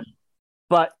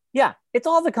 But yeah, it's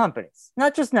all the companies,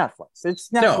 not just Netflix. It's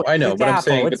Netflix. No, I know, it's but Apple, I'm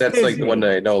saying, but that's Disney. like the one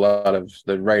that I know a lot of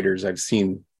the writers I've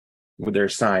seen with their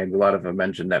signs. A lot of them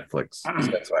mention Netflix. So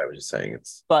that's why I was just saying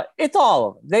But it's all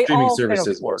of them. They streaming all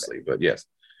services mostly, but yes.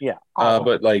 Yeah.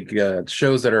 But like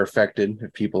shows that are affected,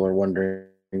 if people are wondering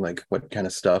like what kind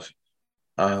of stuff,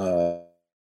 all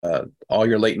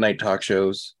your late night talk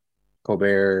shows,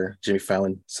 Colbert, Jimmy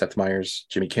Fallon, Seth Meyers,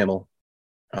 Jimmy Kimmel,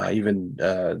 even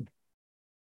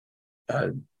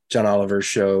John Oliver's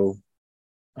show,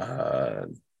 the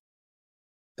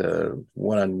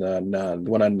one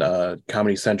on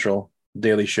Comedy Central,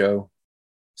 Daily Show,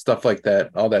 stuff like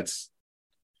that. All that's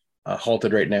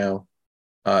halted right now.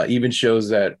 Even shows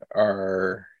that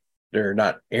they're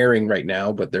not airing right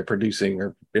now, but they're producing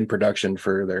or in production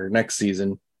for their next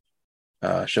season.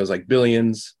 Shows like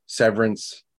Billions,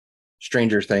 Severance,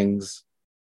 Stranger Things,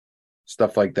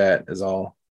 stuff like that is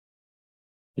all,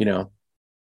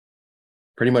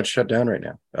 pretty much shut down right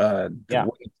now.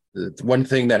 The one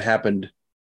thing that happened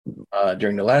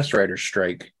during the last writer's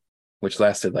strike, which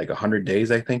lasted like 100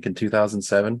 days, I think, in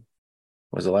 2007,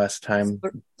 was the last time.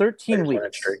 13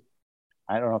 weeks.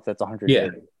 I don't know if that's 100 yeah.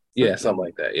 days. Yeah, something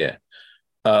like that. Yeah.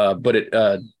 But it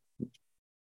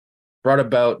brought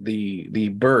about the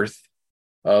birth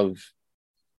of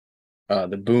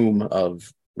the boom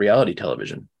of reality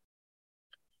television,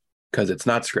 because it's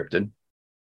not scripted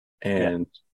and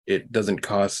it doesn't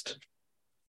cost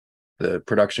the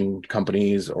production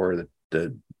companies or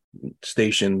the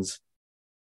stations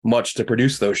much to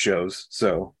produce those shows.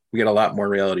 So we get a lot more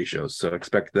reality shows. So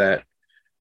expect that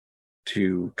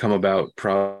to come about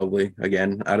probably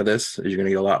again out of this. You're going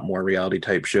to get a lot more reality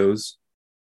type shows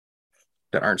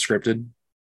that aren't scripted.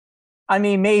 I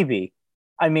mean, maybe.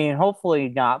 I mean, hopefully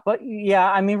not. But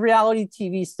yeah, I mean, reality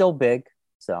TV is still big.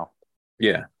 So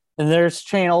yeah. And there's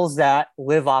channels that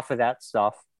live off of that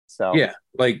stuff. So yeah,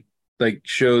 like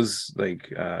shows like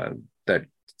that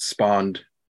spawned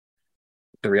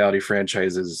the reality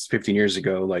franchises 15 years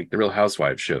ago, like the Real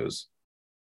Housewives shows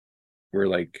were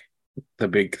like the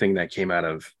big thing that came out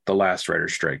of the last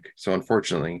writer's strike. So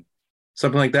unfortunately,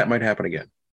 something like that might happen again.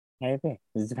 Maybe.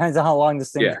 It depends on how long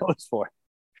this thing goes for.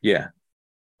 Yeah.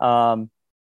 But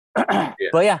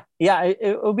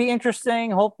it will be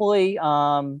interesting. Hopefully,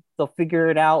 they'll figure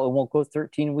it out. It won't go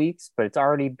 13 weeks, but it's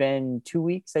already been 2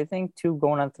 weeks, I think, 2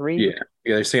 going on 3. Yeah.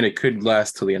 They're saying it could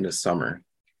last till the end of summer.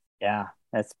 Yeah,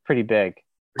 that's pretty big.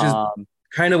 Which is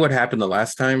kind of what happened the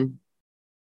last time.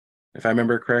 If I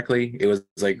remember correctly, it was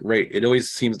like, right. It always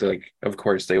seems to, like, of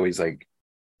course, they always like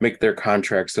make their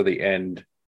contracts so they end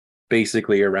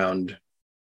basically around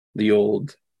the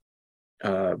old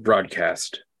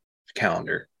broadcast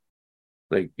calendar.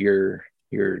 Like your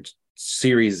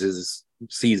seasons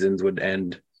would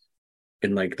end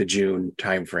in like the June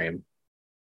timeframe,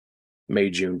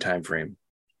 May-June timeframe.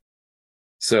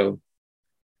 So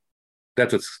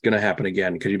that's what's going to happen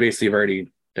again, because you basically have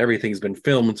already, everything's been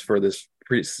filmed for the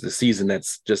season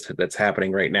that's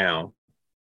happening right now.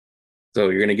 So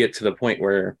you're going to get to the point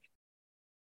where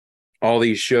all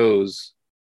these shows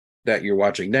that you're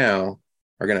watching now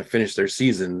are going to finish their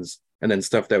seasons, and then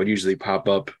stuff that would usually pop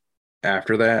up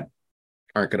after that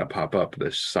aren't going to pop up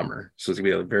this summer. So it's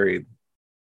going to be a very,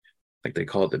 like they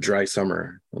call it, the dry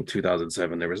summer in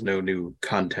 2007. There was no new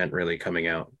content really coming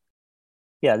out.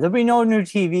 Yeah, there'll be no new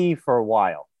TV for a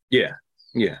while. Yeah.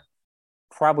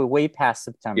 Probably way past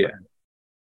September. Yeah.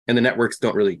 And the networks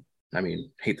don't really, I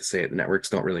mean, hate to say it, the networks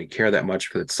don't really care that much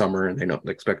because it's summer and they don't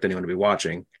expect anyone to be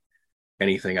watching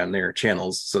anything on their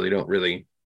channels. So they don't really.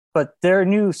 But their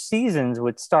new seasons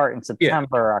would start in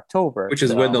September or October. Which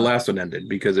is when the last one ended,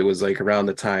 because it was like around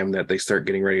the time that they start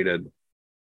getting ready to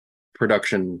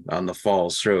production on the fall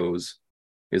shows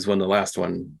is when the last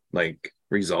one like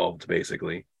resolved,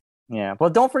 basically. Yeah. Well,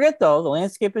 don't forget though, the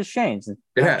landscape has changed.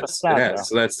 It has.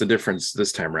 So that's the difference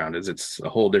this time around, is it's a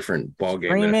whole different ballgame.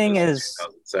 Streaming is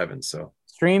 2007. So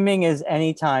streaming is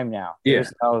anytime now.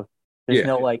 There's no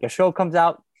like a show comes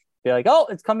out, be like, oh,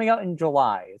 it's coming out in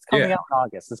July. It's coming out in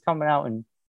August. It's coming out in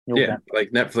November. Yeah,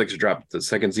 like Netflix dropped the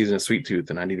second season of Sweet Tooth,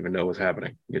 and I didn't even know what was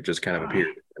happening. It just kind of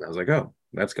appeared, and I was like, oh,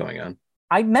 that's going on.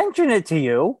 I mentioned it to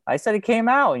you. I said it came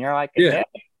out, and you're like, yeah.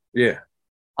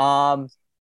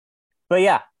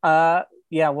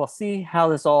 But we'll see how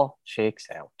this all shakes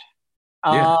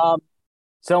out.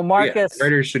 So Marcus,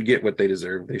 writers should get what they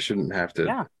deserve. They shouldn't have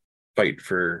to fight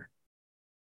for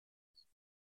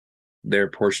their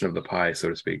portion of the pie, so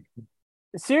to speak.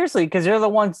 Seriously, because they're the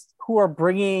ones who are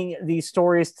bringing these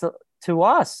stories to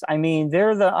us. I mean,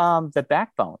 they're the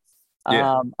backbone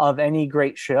of any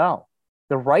great show.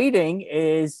 The writing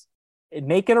is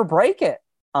make it or break it.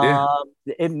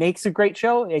 It makes a great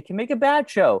show. It can make a bad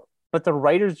show, but the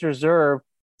writers deserve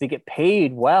to get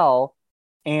paid well.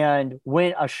 And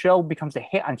when a show becomes a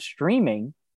hit on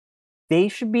streaming, they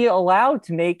should be allowed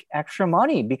to make extra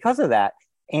money because of that.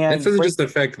 And it doesn't just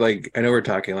affect, like, I know we're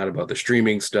talking a lot about the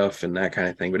streaming stuff and that kind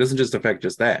of thing, but it doesn't just affect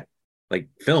just that. Like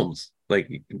films, like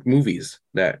movies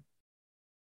that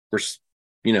were, it's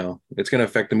going to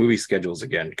affect the movie schedules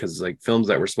again, because like films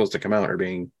that were supposed to come out are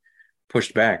being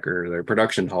pushed back or their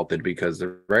production halted because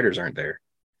the writers aren't there,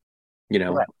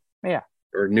 Right. Yeah.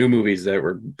 Or new movies that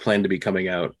were planned to be coming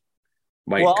out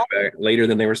might come back later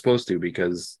than they were supposed to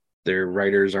because their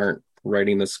writers aren't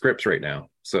writing the scripts right now.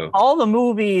 So all the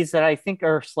movies that I think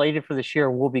are slated for this year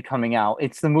will be coming out.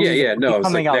 It's the movies that will no, be it's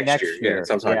coming like out next year. next Yeah, year. that's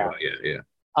what I'm talking Yeah. about. Yeah.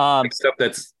 Um, Like stuff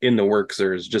that's in the works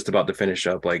or is just about to finish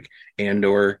up. Like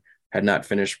Andor had not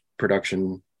finished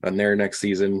production on their next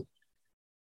season,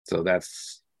 so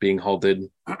that's being halted.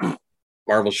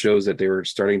 Marvel shows that they were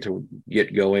starting to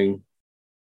get going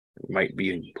might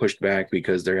be pushed back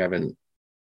because they're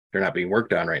not being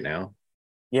worked on right now.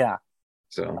 yeah.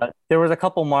 So There was a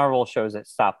couple Marvel shows that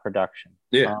stopped production.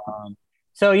 yeah,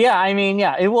 So yeah, I mean,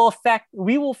 yeah, it will affect.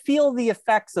 We will feel the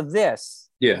effects of this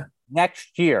yeah,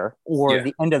 next year or yeah,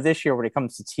 the end of this year when it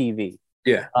comes to TV.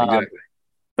 yeah, Um, exactly.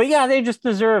 but yeah, they just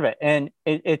deserve it, and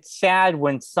it's sad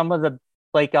when some of the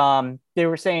they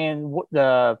were saying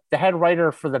the head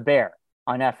writer for The Bear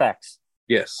on FX.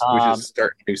 Yes, which Um, is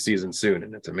starting a new season soon,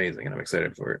 and it's amazing, and I'm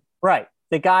excited for it. right,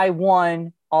 the guy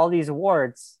won all these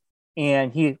awards,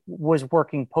 and he was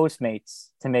working Postmates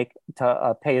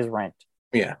to pay his rent.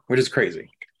 Yeah, which is crazy.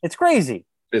 It's crazy.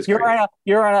 It's crazy.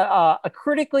 You're on a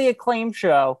critically acclaimed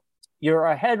show. You're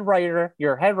a head writer.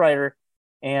 You're a head writer,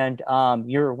 and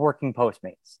you're working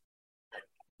Postmates.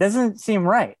 Doesn't seem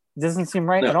right. Doesn't seem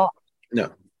right No, at all. no.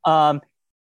 Um,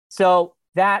 so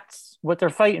that's what they're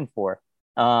fighting for.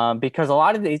 Because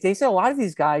they say a lot of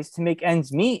these guys to make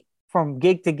ends meet from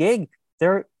gig to gig,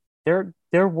 they're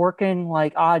working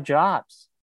like odd jobs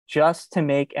just to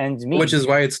make ends meet. Which is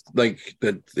why it's like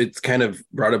that. It's kind of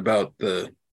brought about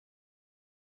the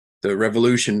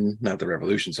revolution, not the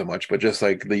revolution so much, but just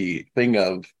like the thing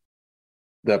of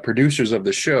the producers of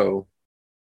the show,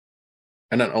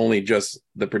 and not only just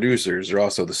the producers, they're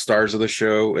also the stars of the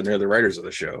show, and they're the writers of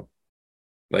the show.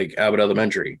 Like Abbott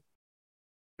Elementary,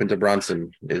 Quinta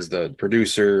Bronson is the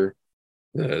producer,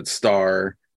 the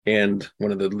star, and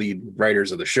one of the lead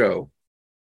writers of the show.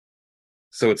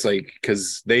 So it's like,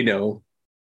 because they know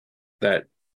that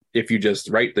if you just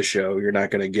write the show, you're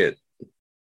not going to get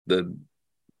the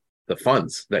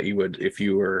funds that you would if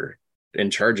you were in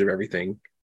charge of everything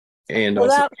and Well,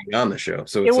 also that being on the show.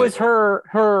 So it it's like, was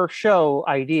her show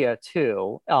idea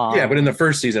too. yeah, but in the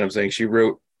first season, I'm saying she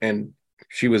wrote and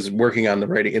she was working on the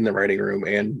writing in the writing room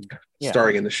and Yeah,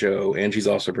 starring in the show, and she's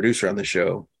also a producer on the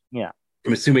show. yeah.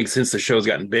 I'm assuming since the show's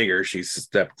gotten bigger, she's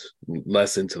stepped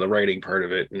less into the writing part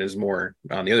of it and is more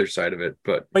on the other side of it.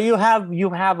 But You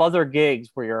have other gigs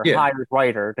where you're a yeah, hired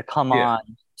writer to come yeah, on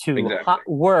to exactly.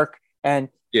 work, and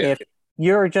Yeah,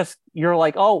 if you're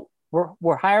like, oh,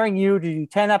 we're hiring you to do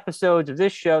 10 episodes of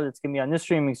this show that's gonna be on this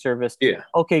streaming service. yeah,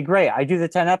 Okay, great. I do the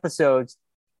 10 episodes,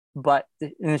 but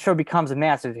and the show becomes a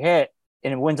massive hit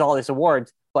and it wins all these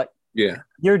awards. But yeah,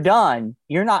 you're done.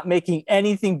 You're not making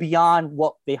anything beyond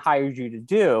what they hired you to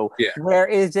do. yeah,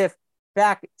 Whereas if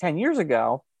back 10 years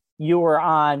ago, you were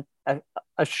on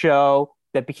a show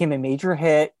that became a major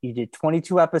hit, you did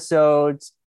 22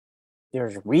 episodes,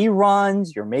 there's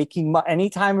reruns, you're making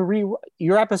anytime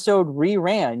your episode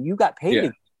reran, you got paid yeah,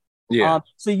 again. yeah,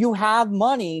 So you have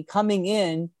money coming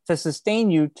in to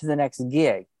sustain you to the next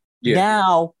gig. yeah,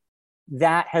 Now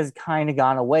that has kind of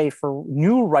gone away for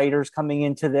new writers coming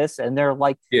into this, and they're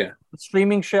like, yeah,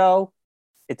 streaming show,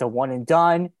 it's a one and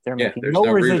done. They're yeah. making There's no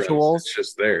no reruns. residuals. It's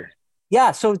just there.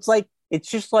 Yeah, so it's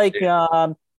just like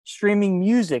Yeah, streaming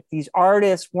music. These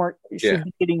artists yeah. should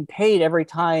be getting paid every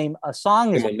time a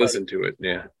song is Someone played. listen to it.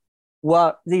 Yeah,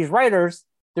 Well, these writers,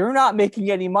 they're not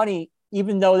making any money,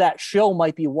 even though that show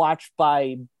might be watched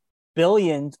by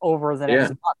billions over the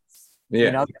next yeah,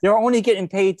 month. yeah, They're only getting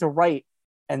paid to write,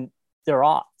 and they're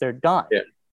off. They're done. yeah,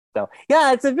 So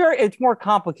yeah, it's more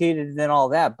complicated than all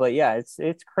that, but yeah,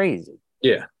 it's crazy.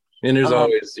 yeah. And there's Um,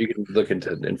 always you can look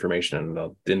into information and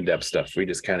the in-depth stuff. We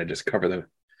just kind of just cover the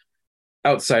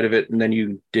outside of it, and then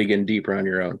you dig in deeper on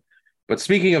your own. But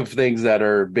speaking of things that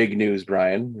are big news,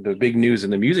 Brian, the big news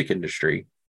in the music industry.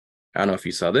 I don't know if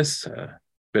you saw this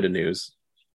bit of news.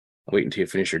 I'll wait until you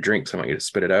finish your drink, so I want you to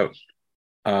spit it out.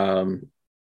 Um,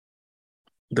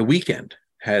 the Weeknd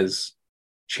has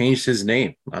changed his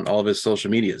name on all of his social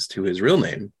medias to his real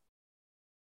name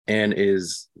and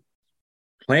is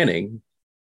planning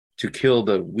to kill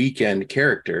the Weeknd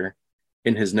character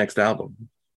in his next album.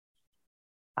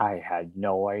 I had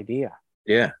no idea.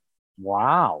 Yeah.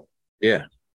 Wow. Yeah.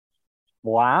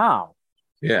 Wow.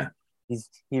 Yeah.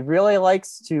 He really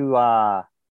likes to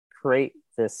create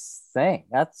this thing.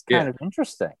 That's kind of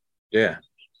interesting. Yeah.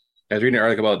 I was reading an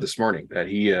article about it this morning that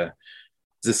he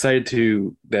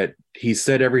decided that he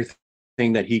said everything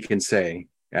that he can say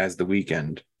as the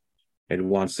Weeknd and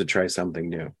wants to try something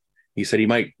new. He said he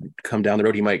might come down the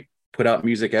road, he might put out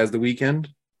music as the Weeknd,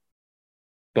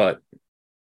 but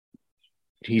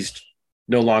he's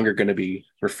no longer going to be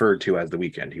referred to as the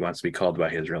Weeknd. He wants to be called by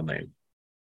his real name.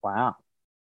 Wow.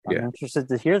 I'm Yeah. interested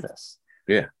to hear this.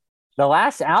 Yeah. The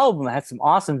last album had some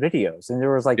awesome videos, and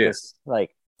there was like Yeah. this,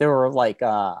 like there were like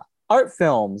art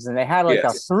films, and they had like a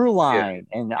Yes. through Yeah. line,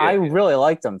 and I Yeah. really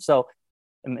liked them. So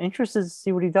I'm interested to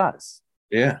see what he does.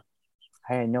 Yeah.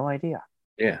 I had no idea.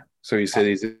 Yeah. So he said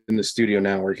he's in the studio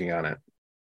now working on it,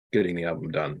 getting the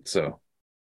album done. So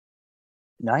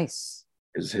Nice.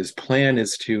 his plan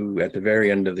is to, at the very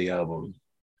end of the album,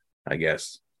 I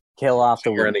guess, Kill off the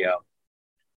somewhere in week. the album,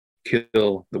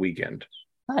 kill the weekend.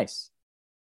 Nice.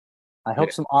 I hope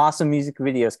Yeah. some awesome music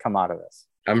videos come out of this.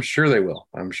 I'm sure they will.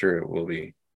 I'm sure it will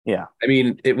be. Yeah. I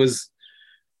mean,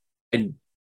 I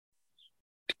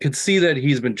could see that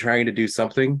he's been trying to do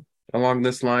something along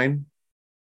this line.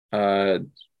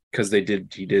 Because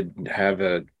he did have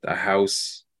a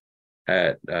house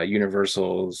at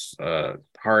Universal's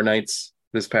Horror Nights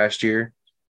this past year,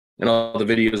 and all the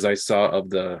videos I saw of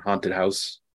the haunted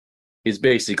house is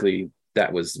basically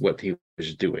that was what he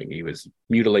was doing. He was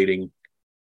mutilating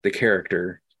the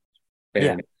character,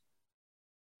 Yeah. and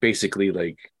basically,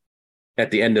 like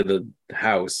at the end of the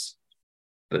house,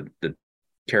 the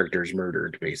character's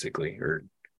murdered, basically, or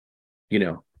you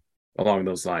know, along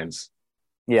those lines.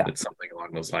 Yeah. That something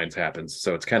along those lines happens.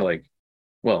 So it's kind of like,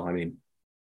 well, I mean,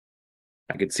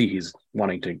 I could see he's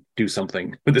wanting to do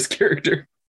something with this character.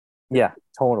 Yeah.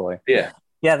 Totally. Yeah.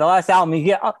 Yeah. The last album,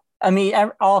 yeah. I mean,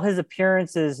 all his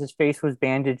appearances, his face was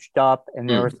bandaged up, and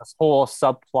there was this whole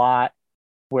subplot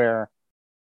where,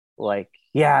 like,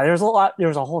 yeah, there's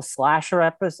a whole slasher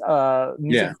episode.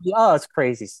 Music. Yeah. Oh, it's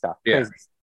crazy stuff. Yeah. Crazy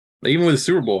stuff. Even with the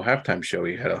Super Bowl halftime show,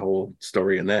 he had a whole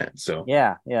story in that. So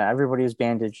Yeah. Yeah. Everybody was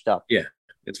bandaged up. yeah,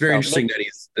 it's very interesting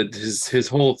that his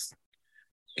whole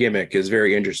gimmick is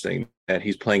very interesting. That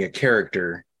he's playing a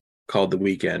character called the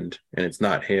Weekend, and it's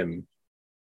not him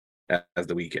as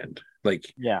the Weekend.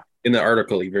 Like Yeah. in the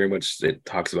article, he very much it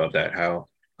talks about that how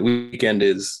the Weekend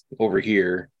is over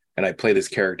here, and I play this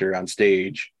character on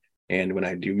stage, and when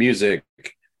I do music,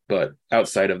 but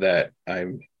outside of that, I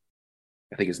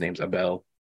think his name's Abel,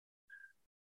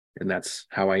 and that's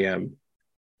how I am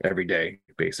every day,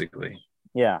 basically.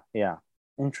 Yeah. Yeah.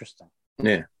 Interesting.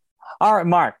 Yeah. All right,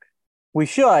 Mark. We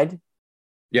should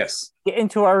Yes. get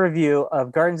into our review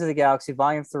of Guardians of the Galaxy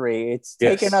Volume 3. It's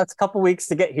taken Yes. us a couple weeks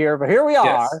to get here, but here we are.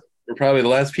 Yes. We're probably the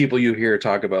last people you hear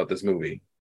talk about this movie.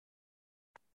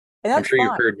 And I'm that's sure fine.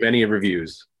 you've heard many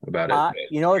reviews about it.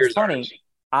 It's Here's funny. ours.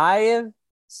 I have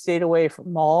stayed away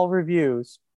from all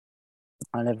reviews,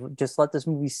 and I've just let this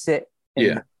movie sit.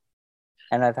 Yeah.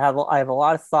 And I have a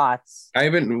lot of thoughts. I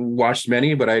haven't watched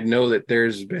many, but I know that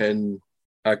there's been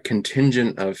a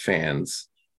contingent of fans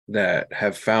that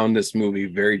have found this movie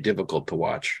very difficult to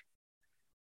watch.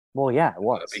 Well, yeah, it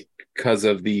was. Because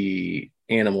of the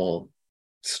animal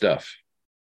stuff.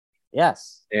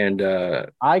 Yes. And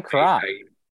I cried.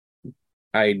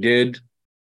 I did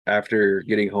after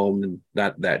getting home, and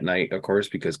not that night, of course,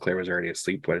 because Claire was already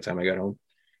asleep by the time I got home.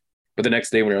 But the next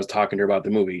day when I was talking to her about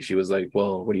the movie, she was like,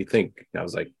 well, what do you think? And I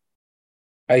was like,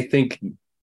 I think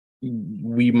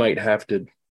we might have to,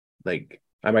 like,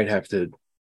 I might have to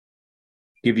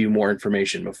give you more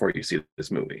information before you see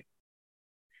this movie.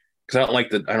 Because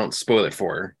I don't spoil it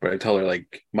for her, but I tell her,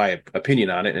 like, my opinion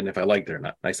on it and if I liked it or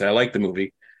not. I said, I like the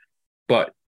movie,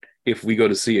 but if we go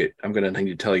to see it, I'm going to need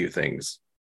to tell you things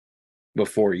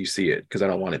before you see it because I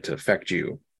don't want it to affect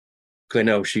you. Because I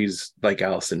know she's, like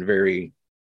Allison, very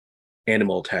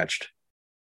animal attached,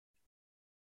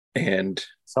 and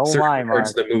So certain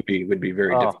parts of the movie would be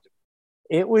very difficult.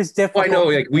 It was difficult. Well, I know,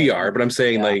 like we are, but I'm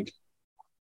saying, like,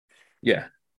 yeah,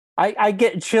 I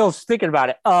get chills thinking about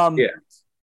it. Yeah.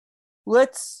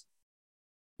 Let's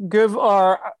give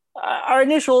our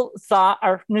initial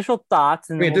thoughts.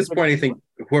 And I mean, at this point, I think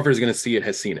whoever's going to see it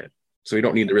has seen it, so we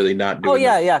don't need to really not do. Oh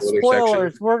yeah,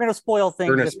 spoilers. We're going to spoil things.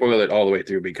 We're going to spoil it all the way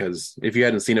through because if you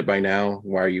hadn't seen it by now,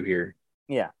 why are you here?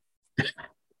 Yeah. It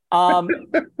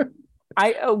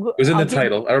was in the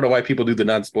title. I don't know why people do the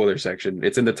non-spoiler section.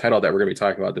 It's in the title that we're going to be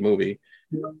talking about the movie.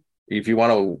 If you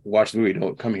want to watch the movie,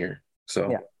 don't come here.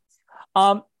 So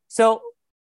yeah. So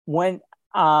when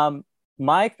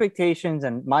my expectations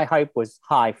and my hype was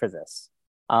high for this,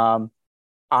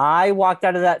 I walked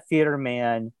out of that theater,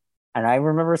 man, and I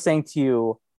remember saying to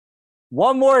you,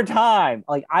 one more time,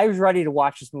 like I was ready to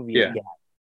watch this movie again.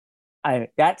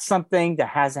 That's something that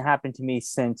hasn't happened to me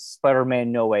since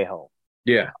Spider-Man No Way Home.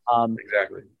 Yeah,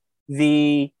 exactly.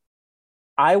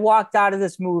 I walked out of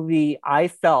this movie, I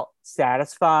felt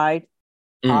satisfied.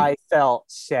 I felt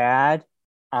sad.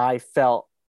 I felt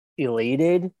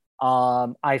elated.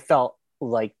 I felt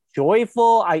like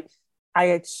joyful. I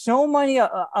had so many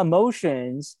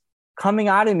emotions coming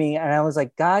out of me, and I was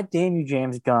like, God damn you,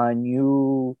 James Gunn,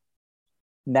 you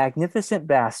magnificent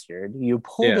bastard. You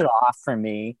pulled Yeah. it off for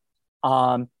me.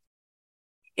 Um,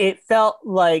 it felt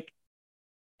like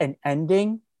an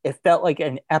ending. It felt like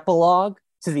an epilogue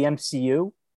to the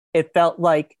MCU. It felt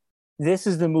like this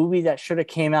is the movie that should have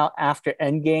came out after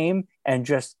Endgame and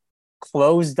just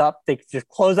closed up. They just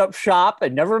close up shop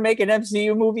and never make an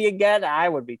MCU movie again. I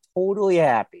would be totally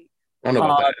happy. I don't know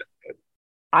about Uh, that.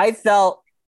 I felt,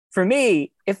 for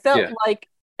me, it felt Yeah. like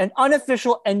an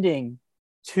unofficial ending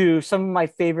to some of my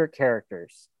favorite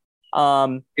characters.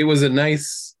 Um, It was a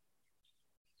nice,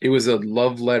 it was a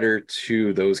love letter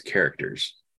to those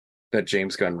characters that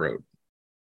James Gunn wrote.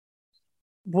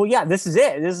 well, yeah, this is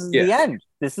it. This is the Yeah. end.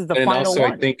 This is the And final also I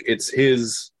one. think it's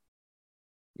his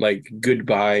like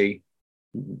goodbye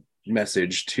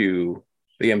message to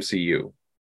the MCU.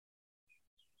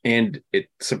 And it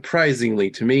surprisingly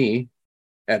to me,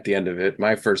 at the end of it,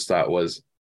 my first thought was,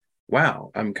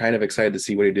 wow, I'm kind of excited to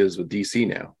see what he does with DC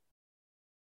now.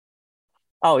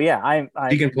 Oh yeah,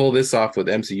 He can pull this off with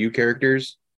MCU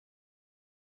characters.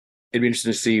 It'd be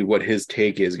interesting to see what his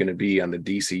take is going to be on the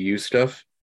DCU stuff.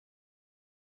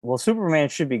 well, Superman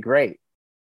should be great.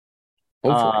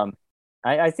 Hopefully. Um,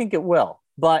 I think it will,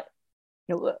 but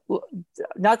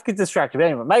not to get distracted. But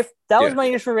anyway, that was Yeah. my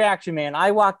initial reaction, man. I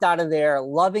walked out of there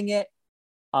loving it.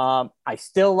 I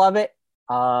still love it.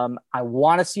 I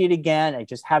want to see it again. I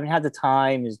just haven't had the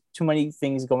time. There's too many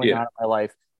things going Yeah. on in my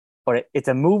life, but it's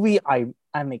a movie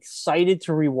I'm excited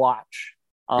to rewatch.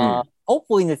 Mm.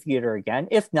 Hopefully in the theater again,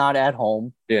 if not at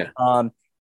home. Yeah.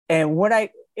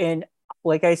 And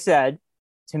like I said,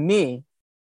 to me,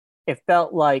 it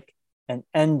felt like an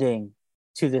ending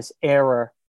to this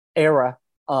era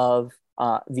of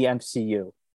the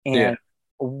MCU. Yeah.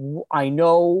 And I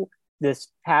know this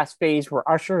past phase we're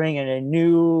ushering in a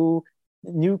new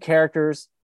characters,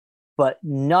 but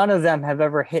none of them have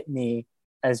ever hit me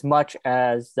as much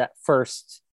as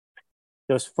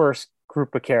those first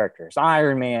group of characters.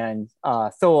 Iron Man,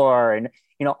 Thor, and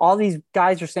all these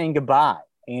guys are saying goodbye.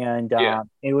 And Yeah.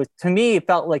 it was, to me, it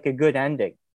felt like a good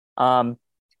ending.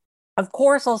 Of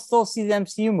course, I'll still see the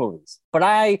MCU movies, but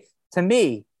to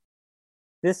me,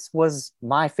 this was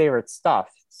my favorite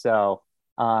stuff. So,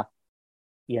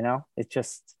 it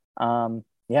just,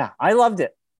 yeah, I loved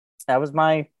it. That was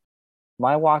my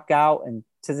walkout, and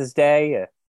to this day,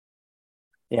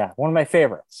 yeah, one of my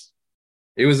favorites.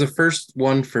 It was the first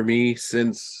one for me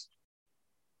since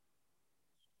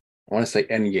I want to say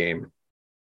Endgame,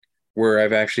 where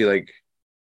I've actually like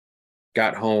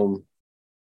got home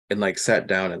and like sat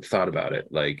down and thought about it.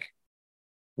 Like,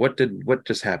 what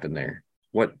just happened there?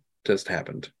 What just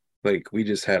happened? Like, we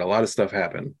just had a lot of stuff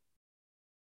happen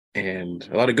and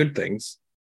a lot of good things.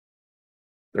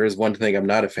 There is one thing I'm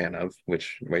not a fan of,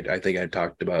 which I think I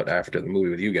talked about after the movie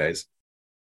with you guys,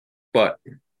 but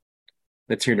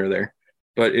it's here nor there.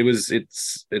 But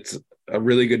it's a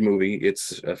really good movie.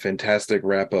 It's a fantastic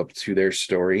wrap up to their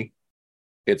story.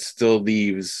 It still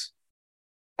leaves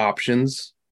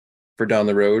options for down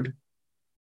the road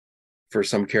for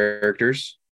some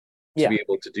characters to Yeah, be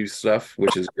able to do stuff,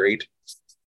 which is great.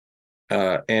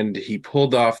 And he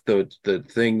pulled off the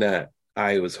thing that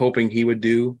I was hoping he would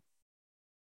do,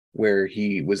 where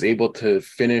he was able to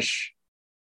finish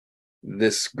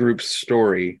this group's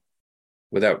story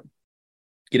without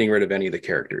getting rid of any of the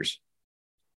characters.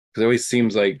 Because it always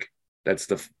seems like that's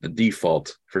the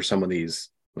default for some of these,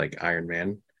 like Iron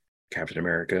Man, Captain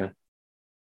America,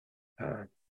 uh,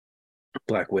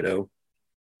 Black Widow.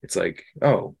 It's like,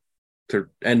 oh, to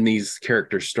end these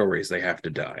character stories, they have to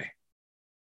die.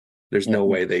 There's yeah. no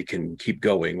way they can keep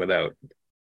going without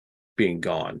being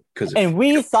gone. Because And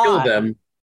we kill thought, them,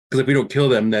 because if we don't kill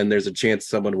them, then there's a chance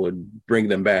someone would bring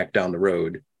them back down the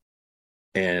road.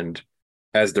 And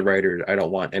as the writer, I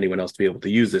don't want anyone else to be able to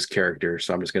use this character,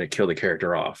 so I'm just going to kill the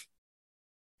character off,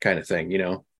 kind of thing,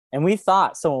 and we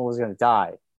thought someone was going to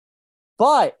die,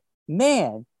 but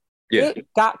man, Yeah, it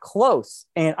got close,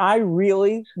 and I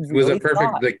really, it was a really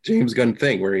perfect thought, like James Gunn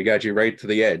thing where he got you right to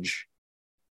the edge.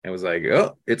 And was like,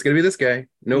 oh, it's going to be this guy.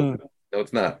 Nope, mm, no,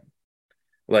 it's not.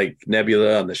 Like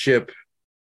Nebula on the ship,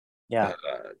 yeah,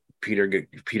 uh,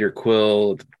 Peter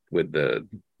Quill with the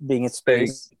being in thing,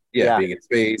 space, yeah, yeah, being in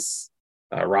space,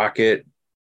 Rocket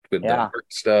with the yeah, work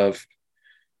stuff.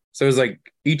 So it was like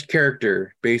each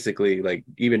character, basically, like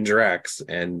even Drax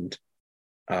and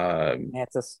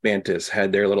Mantis, Mantis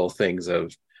had their little things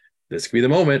of this could be the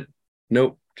moment.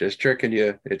 Nope, just tricking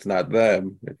you. It's not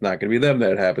them. It's not going to be them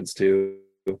that it happens to.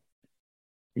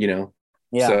 You know.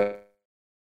 yeah, So,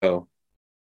 oh,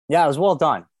 yeah, it was well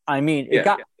done. I mean, it yeah,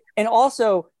 got, and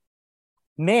also,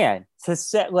 man, to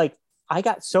set like I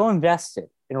got so invested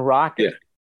in Rocket, Yeah.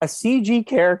 a CG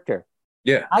character.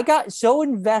 Yeah. I got so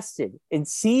invested in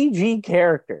CG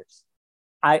characters.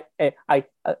 I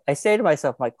say to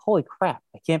myself, like, holy crap,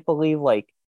 I can't believe,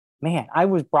 like, man, I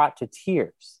was brought to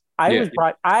tears. Yeah.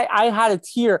 I had a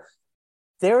tear.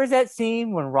 There was that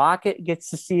scene when Rocket gets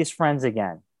to see his friends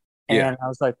again. Yeah. And I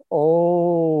was like,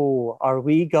 oh, are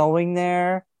we going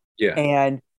there? Yeah.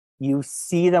 And you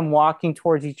see them walking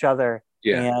towards each other,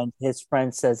 Yeah. and his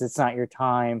friend says, it's not your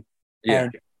time. Yeah.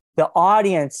 And the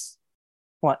audience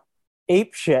went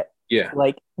ape shit. Yeah.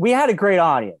 Like, we had a great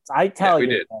audience. I Yeah, tell we you,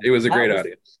 did. man, It was a that great was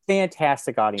audience.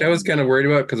 fantastic Which I audience. was kind of worried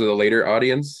about because of the later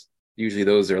audience. Usually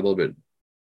those are a little bit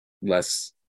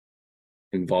less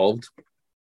involved.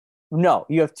 No,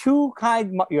 you have two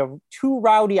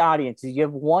rowdy audiences. You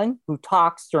have one who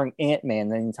talks during Ant-Man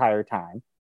the entire time,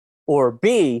 or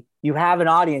B, you have an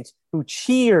audience who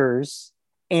cheers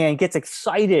and gets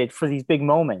excited for these big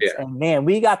moments. Yeah. And man,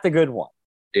 we got the good one.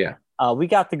 Yeah. We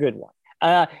got the good one.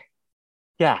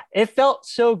 Yeah, it felt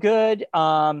so good.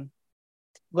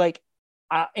 Like,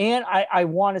 and I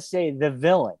want to say the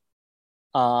villain.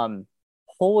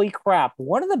 Holy crap!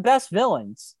 One of the best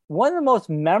villains, one of the most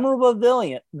memorable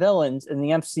villains in the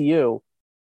MCU.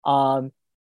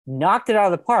 Knocked it out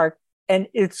of the park, and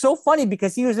it's so funny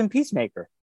because he was in Peacemaker.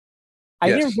 I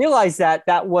didn't Yes. realize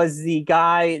that was the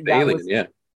guy The that alien, was yeah.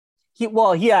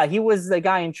 he was the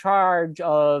guy in charge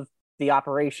of the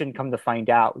operation. Come to find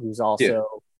out, he was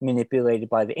also manipulated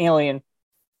by the alien.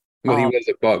 Well, he was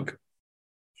a bug.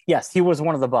 Yes, he was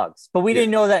one of the bugs, but we didn't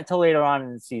know that until later on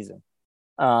in the season.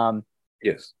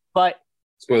 Yes. But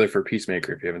Spoiler for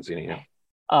Peacemaker if you haven't seen it yet.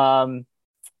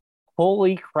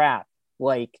 holy crap!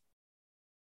 Like,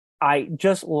 I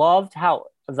just loved how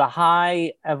the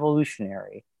High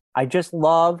Evolutionary. I just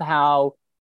love how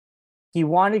he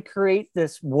wanted to create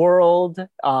this world,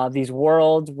 these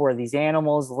worlds where these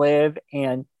animals live,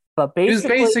 but He was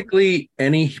basically, basically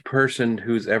any person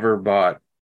who's ever bought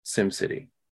SimCity.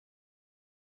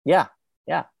 yeah.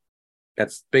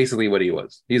 That's basically what he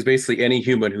was. He's basically any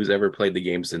human who's ever played the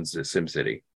game since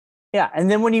SimCity. Yeah,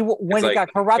 and then when it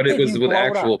got corrupted, but it was he with blew it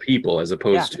actual up. people as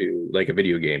opposed to like a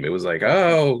video game. It was like,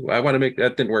 oh, I want to make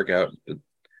that didn't work out.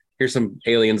 Here's some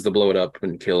aliens to blow it up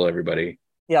and kill everybody.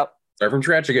 Yep. Start from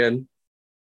scratch again.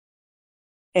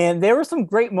 And there were some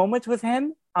great moments with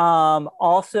him.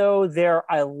 Also,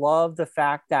 I love the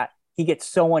fact that he gets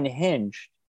so unhinged,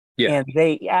 Yeah. and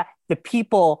the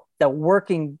people that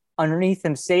working underneath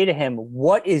him say to him,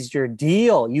 "What is your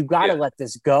deal? You got to let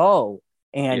this go."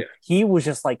 And he was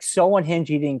just like so unhinged,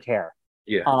 he didn't care.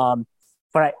 Yeah.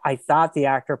 But I thought the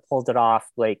actor pulled it off.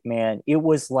 Like, man, it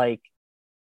was like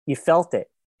you felt it,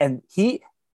 and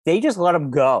they just let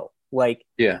him go. Like,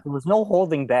 there was no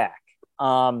holding back.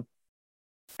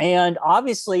 And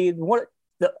obviously, what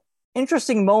the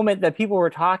interesting moment that people were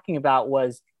talking about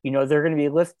was, they're going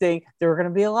to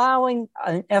be allowing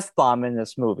an F-bomb in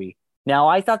this movie. Now,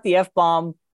 I thought the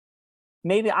F-bomb,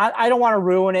 maybe, I don't want to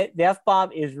ruin it. The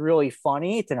F-bomb is really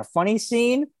funny. It's in a funny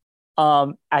scene.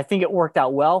 I think it worked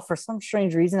out well. For some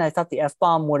strange reason, I thought the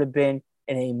F-bomb would have been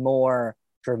in a more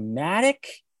dramatic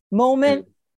moment.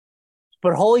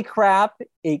 But holy crap,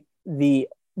 the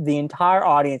entire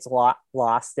audience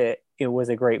lost it. It was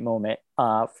a great moment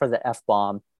for the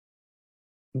F-bomb.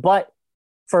 But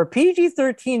for a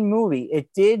PG-13 movie, it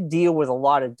did deal with a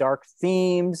lot of dark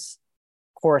themes,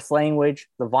 coarse language,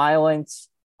 the violence.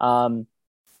 The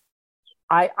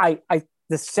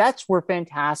sets were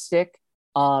fantastic.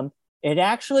 It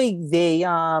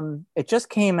just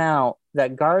came out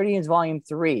that Guardians Volume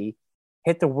 3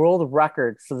 hit the world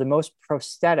record for the most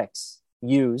prosthetics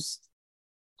used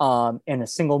in a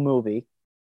single movie,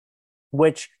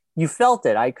 which you felt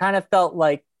it. I kind of felt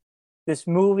like this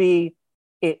movie,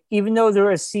 even though there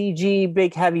were CG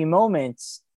big heavy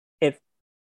moments, it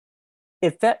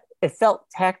felt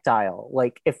tactile,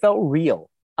 like it felt real.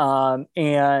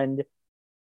 And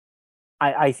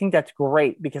I think that's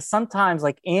great because sometimes,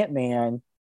 like Ant-Man,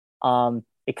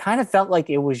 it kind of felt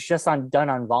like it was just done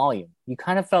on volume. You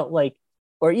kind of felt like,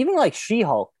 or even like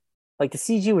She-Hulk, like the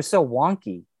CG was so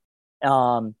wonky.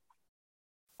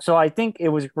 So I think it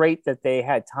was great that they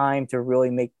had time to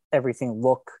really make everything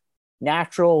look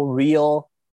natural, real,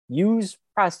 use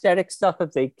prosthetic stuff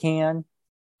if they can.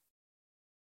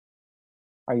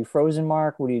 Are you frozen,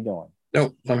 Mark? What are you doing?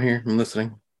 No, I'm here. I'm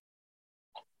listening.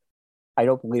 I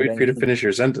don't believe Wait for you to finish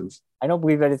your sentence. I don't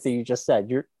believe anything you just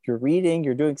said. You're reading,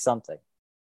 you're doing something.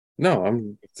 No,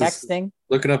 I'm texting,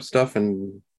 looking up stuff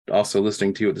and also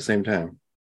listening to you at the same time.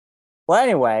 Well,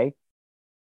 anyway,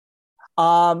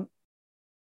 well,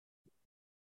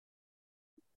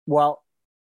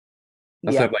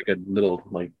 I have like a little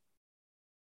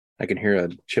I can hear a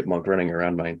chipmunk running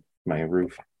around my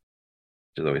roof,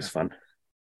 which is always fun.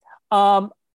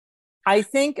 Um, I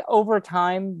think over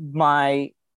time,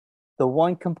 the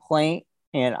one complaint,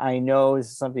 and I know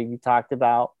this is something you talked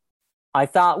about. I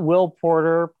thought Will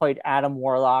Porter played Adam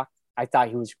Warlock. I thought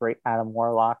he was great, Adam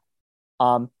Warlock.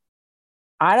 Um,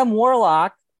 Adam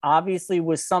Warlock obviously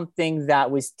was something that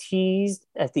was teased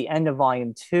at the end of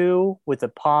Volume 2 with the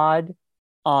pod.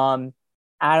 Um,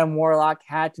 Adam Warlock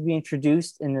had to be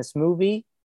introduced in this movie.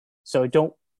 So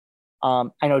don't, I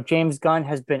know James Gunn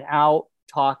has been out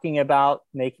talking about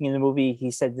making the movie. He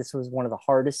said this was one of the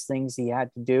hardest things he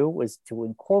had to do was to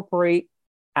incorporate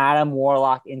Adam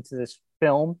Warlock into this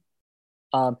film.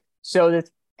 So that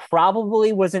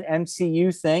probably was an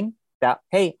MCU thing that,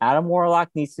 hey, Adam Warlock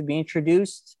needs to be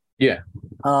introduced. Yeah.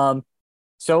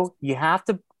 So you have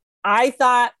to, I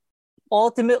thought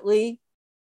ultimately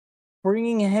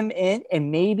bringing him in,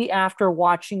 and maybe after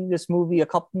watching this movie a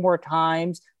couple more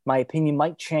times, my opinion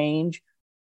might change.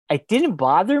 It didn't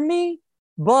bother me,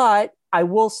 but I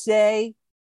will say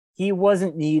he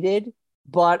wasn't needed.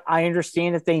 But I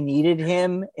understand if they needed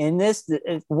him in this,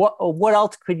 what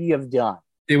else could you have done?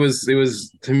 It was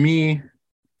to me,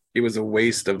 it was a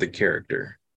waste of the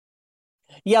character.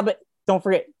 Yeah, but don't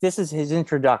forget, this is his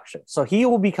introduction. So he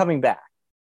will be coming back.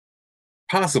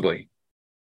 Possibly.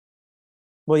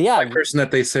 Well, yeah. The person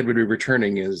that they said would be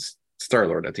returning is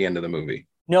Star-Lord at the end of the movie.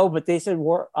 No, but they said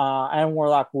Adam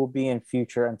Warlock will be in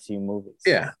future MCU movies.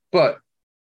 Yeah, but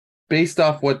based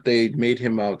off what they made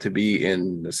him out to be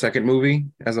in the second movie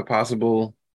as a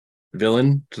possible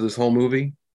villain to this whole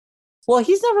movie. Well,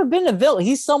 he's never been a villain.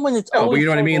 He's someone that's no, but you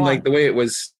know what I mean? On. Like the way it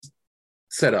was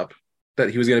set up, that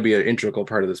he was going to be an integral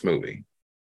part of this movie.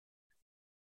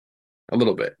 A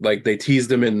little bit. Like they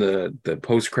teased him in the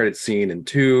post-credit scene in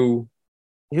 2.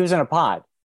 He was in a pod.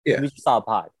 Yeah. We just saw a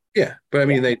pod. Yeah, but I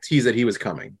mean, they teased that he was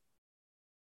coming.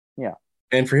 Yeah.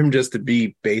 And for him just to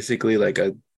be basically like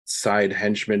a side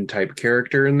henchman type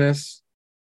character in this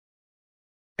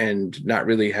and not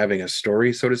really having a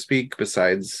story, so to speak,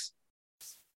 besides,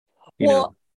 you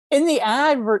know. In the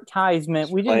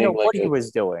advertisement, we didn't know what he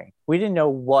was doing. We didn't know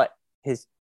what his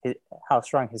how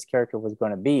strong his character was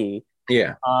going to be.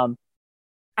 Yeah.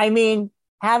 I mean,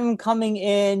 have him coming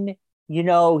in, you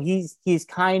know, he's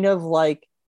kind of like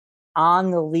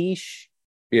on the leash.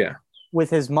 Yeah. With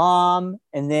his mom,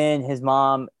 and then his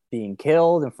mom being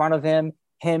killed in front of him,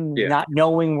 not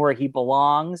knowing where he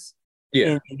belongs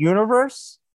in the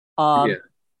universe.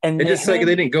 And it just like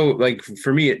they didn't go, like,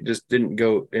 for me, it just didn't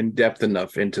go in depth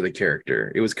enough into the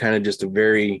character. It was kind of just a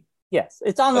very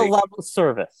it's on the level of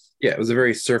service. Yeah, it was a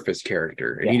very surface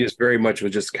character, and he just very much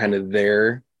was just kind of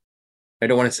there. I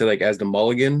don't want to say like as the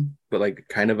mulligan, but like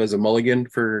kind of as a mulligan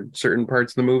for certain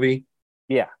parts of the movie.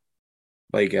 Yeah.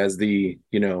 Like as the,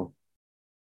 you know,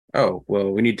 oh, well,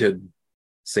 we need to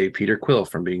save Peter Quill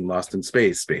from being lost in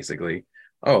space, basically.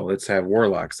 Oh, let's have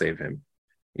Warlock save him.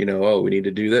 You know, oh, we need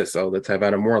to do this. Oh, let's have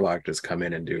Adam Warlock just come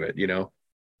in and do it, you know?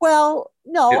 Well,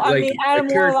 no, I mean, Adam a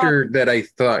character Warlock... that I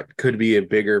thought could be a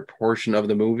bigger portion of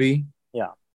the movie.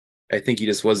 Yeah. I think he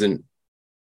just wasn't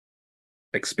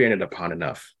expanded upon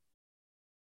enough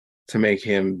to make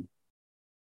him,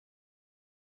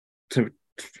 to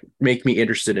make me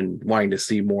interested in wanting to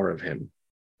see more of him,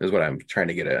 is what I'm trying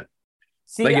to get at.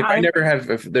 See, like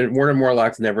if the Warner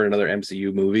Warlock's never another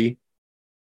MCU movie,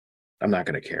 I'm not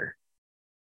going to care.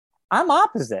 I'm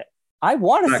opposite. I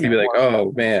want to see. Be like,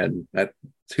 oh man, that's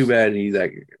too bad. He's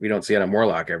like, we don't see Adam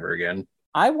Warlock ever again.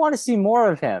 I want to see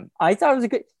more of him. I thought it was a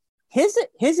good.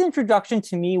 His introduction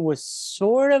to me was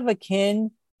sort of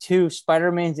akin to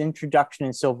Spider-Man's introduction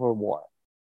in Civil War.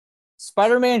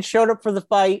 Spider-Man showed up for the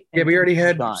fight. Yeah, we already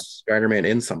had Spider-Man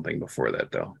in something before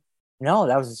that, though. No,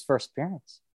 that was his first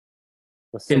appearance.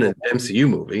 In an MCU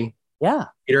movie. Yeah.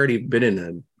 He'd already been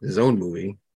in his own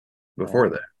movie before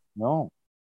that. No.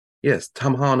 Yes,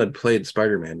 Tom Holland had played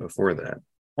Spider-Man before that.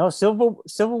 No, Civil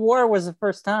War was the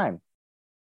first time.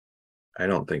 I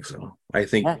don't think so. I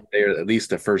think they're at least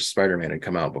the first Spider-Man had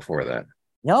come out before that.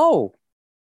 No.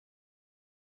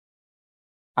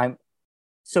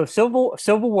 Civil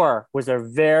War was their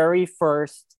very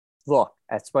first look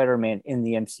at Spider-Man in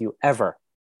the MCU ever.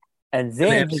 And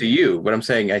then the MCU, but I'm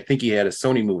saying I think he had a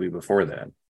Sony movie before that.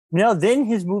 No, then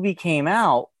his movie came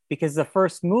out because the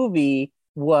first movie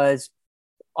was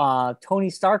Tony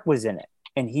Stark was in it,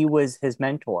 and he was his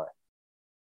mentor.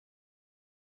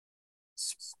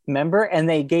 Remember? And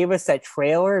they gave us that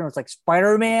trailer, and it was like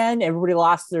Spider-Man. Everybody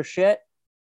lost their shit.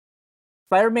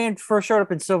 Spider-Man first showed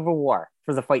up in Civil War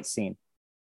for the fight scene.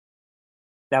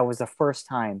 That was the first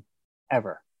time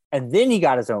ever. And then he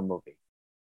got his own movie.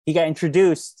 He got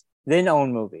introduced, then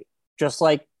own movie. Just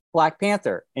like Black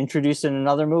Panther, introduced in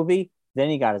another movie, then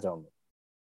he got his own movie.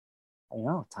 I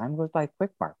know, time goes by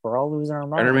quick, Mark. We're all losing our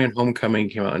minds. Spider-Man Homecoming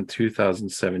came out in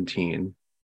 2017.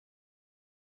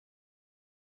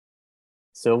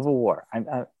 Civil War.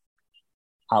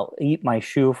 I'll eat my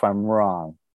shoe if I'm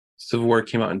wrong. Civil War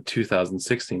came out in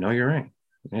 2016. Oh, you're right.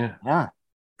 Yeah. Yeah,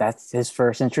 that's his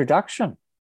first introduction.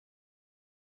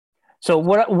 So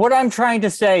what I'm trying to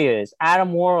say is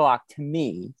Adam Warlock to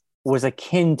me was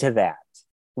akin to that,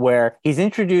 where he's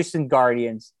introduced in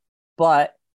Guardians,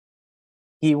 but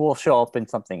he will show up in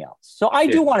something else. So I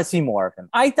do want to see more of him.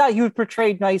 I thought he was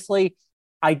portrayed nicely.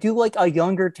 I do like a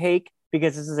younger take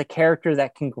because this is a character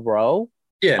that can grow.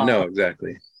 Yeah, no,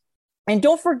 exactly. And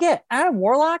don't forget, Adam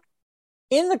Warlock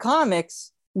in the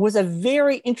comics was a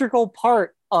very integral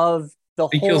part of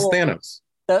he kills Thanos.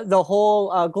 The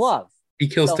whole glove. He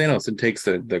kills Thanos and takes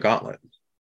the gauntlet.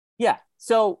 Yeah.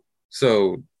 So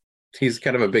he's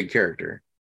kind of a big character.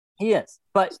 He is.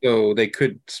 But so they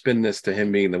could spin this to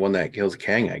him being the one that kills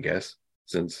Kang, I guess,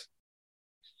 since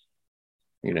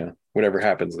whatever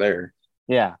happens there.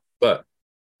 Yeah. But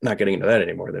not getting into that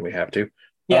anymore than we have to.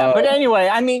 Yeah, but anyway,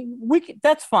 I mean,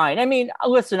 that's fine. I mean,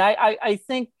 listen, I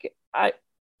think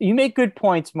you make good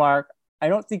points, Mark. I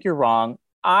don't think you're wrong.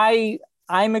 I'm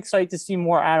excited to see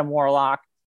more Adam Warlock.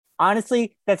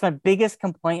 Honestly, that's my biggest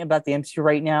complaint about the MCU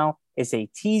right now is they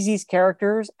tease these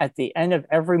characters at the end of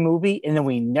every movie, and then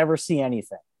we never see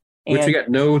anything. Which we got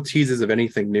no teases of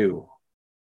anything new.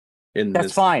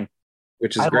 That's fine.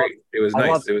 Which is great. It was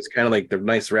nice. It was kind of like the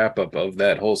nice wrap up of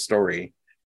that whole story.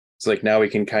 It's like now we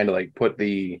can kind of like put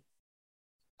the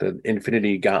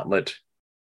Infinity Gauntlet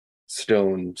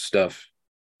stone stuff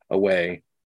away.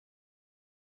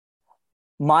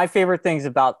 My favorite things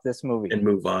about this movie and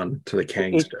move on to the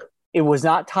Kang stuff. It was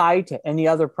not tied to any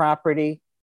other property.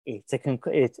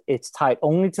 It's tied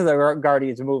only to the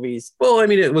Guardians movies. Well, I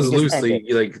mean, it was loosely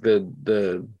like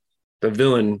the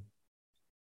villain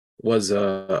was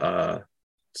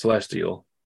Celestial,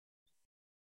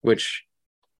 which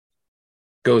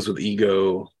goes with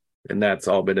ego, and that's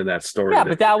all been in that story. Yeah,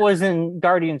 but that was in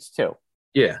Guardians too.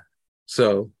 Yeah,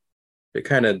 so it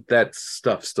kind of that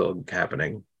stuff's still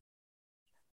happening.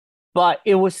 But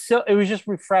it was just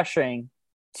refreshing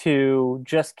to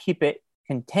just keep it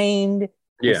contained.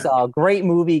 Yeah, it's a great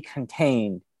movie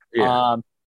contained. Yeah, I mean,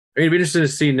 it'd be interesting to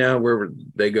see now where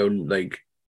they go. Like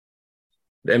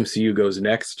the MCU goes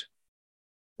next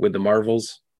with the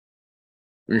Marvels.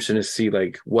 Interesting to see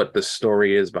like what the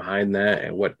story is behind that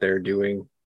and what they're doing.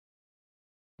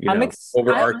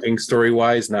 Overarching story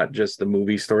wise, not just the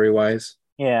movie story wise.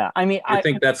 Yeah, I mean, I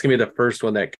think that's gonna be the first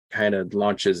one that kind of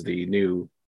launches the new,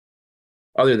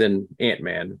 other than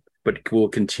Ant-Man, but will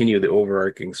continue the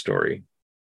overarching story.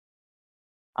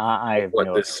 I have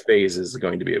what this phase is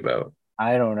going to be about.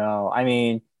 I don't know. I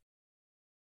mean,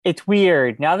 it's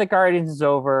weird. Now that Guardians is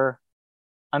over,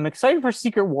 I'm excited for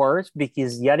Secret Wars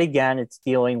because yet again, it's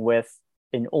dealing with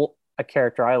a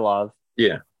character I love.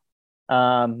 Yeah.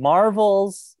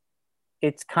 Marvel's,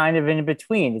 it's kind of in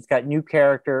between. It's got new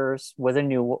characters with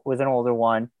an older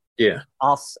one. Yeah.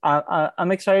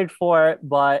 I'm excited for it,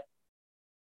 but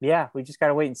yeah, we just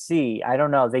gotta wait and see. I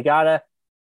don't know. They gotta,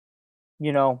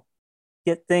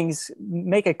 get things,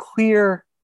 make it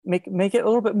a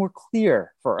little bit more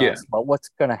clear for us about what's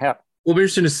gonna happen. We'll be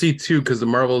interested to see too, because the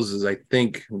Marvels is, I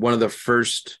think, one of the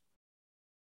first,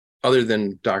 other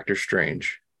than Doctor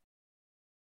Strange,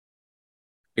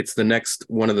 it's the next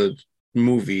one of the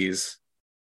movies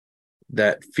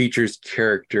that features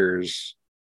characters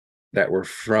that were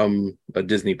from a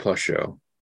Disney Plus show.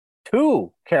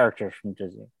 2 characters from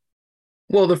Disney.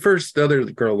 Well, the other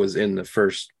girl was in the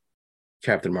first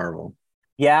Captain Marvel.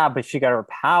 Yeah, but she got her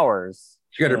powers.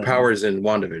 She got her powers in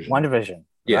WandaVision. WandaVision.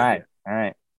 Yeah. All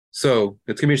right. So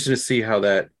it's gonna be interesting to see how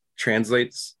that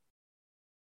translates,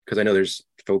 because I know there's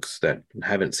folks that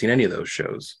haven't seen any of those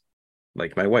shows.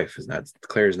 Like my wife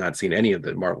Claire's not seen any of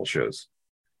the Marvel shows.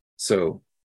 So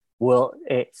will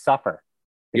it suffer?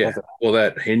 Yeah. Will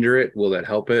that hinder it? Will that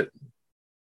help it?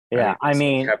 Yeah, I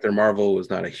mean, Captain Marvel was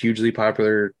not a hugely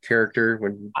popular character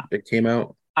when it came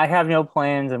out. I have no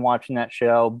plans in watching that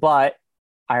show, but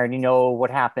I already know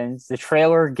what happens. The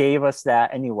trailer gave us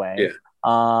that anyway. Yeah.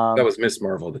 That was Miss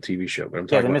Marvel, the TV show, but I'm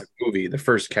talking about the movie, the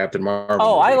first Captain Marvel.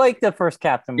 Oh, movie. I like the first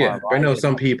Captain Marvel. I know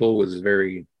some people was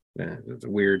very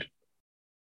weird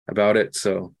about it,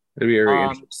 so it'll be very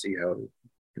interesting to see how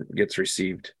it gets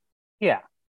received. Yeah,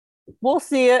 we'll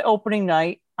see it opening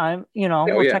night. We'll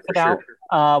check it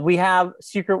out. We have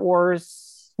Secret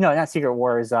Wars. No, not Secret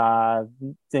Wars. The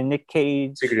Nick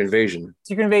Cage Secret Invasion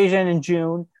in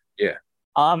June. Yeah.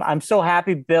 I'm so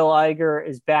happy Bill Iger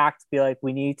is back to be like,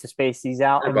 we need to space these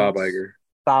out. Or Bob Iger,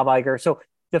 Bob Iger. So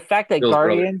the fact that Bill's brother.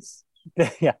 Guardians,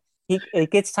 yeah, it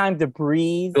gets time to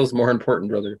breathe. Bill's more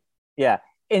important brother. Yeah,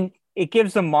 and it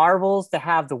gives the Marvels to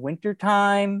have the winter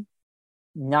time,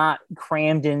 not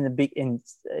crammed in the big in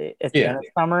at the end of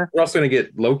summer. We're also gonna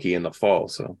get Loki in the fall,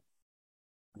 so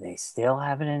they still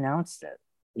haven't announced it.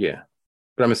 Yeah,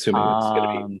 but I'm assuming it's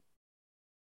gonna be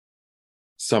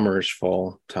summerish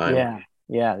fall time.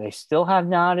 Yeah, they still have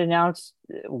not announced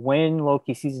when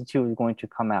Loki season 2 is going to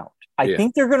come out. I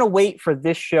think they're going to wait for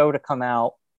this show to come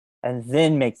out and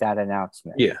then make that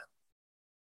announcement. Yeah.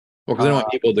 Well, because I don't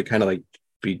want people to kind of like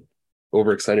be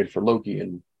overexcited for Loki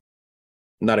and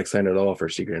not excited at all for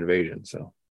Secret Invasion.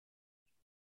 So,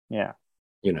 yeah,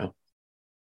 it'll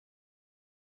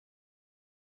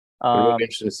be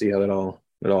interesting to see how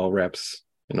it all wraps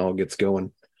and all gets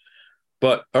going.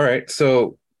 But all right,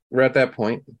 so we're at that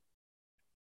point.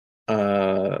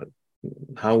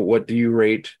 What do you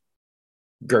rate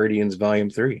Guardians Volume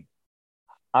 3?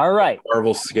 All right.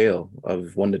 Marvel scale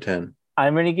of 1 to 10.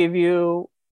 I'm going to give you,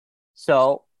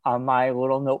 so on my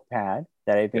little notepad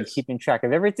that I've been keeping track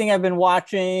of everything I've been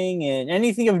watching and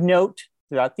anything of note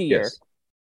throughout the year.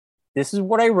 This is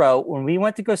what I wrote when we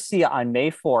went to go see it on May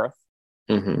 4th.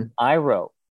 Mm-hmm. I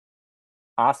wrote,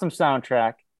 awesome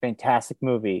soundtrack, fantastic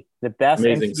movie, the best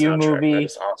Amazing MCU movie. That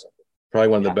is awesome. Probably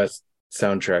one of the best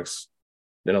soundtracks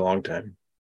in a long time.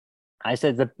 I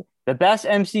said the best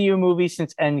MCU movie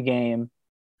since Endgame.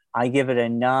 I give it a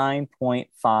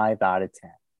 9.5 out of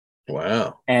 10.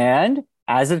 Wow. And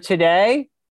as of today,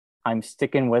 I'm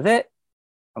sticking with it.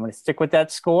 I'm going to stick with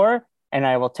that score. And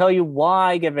I will tell you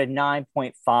why I give it a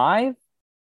 9.5.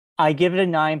 I give it a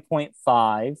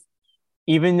 9.5,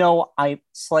 even though I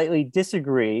slightly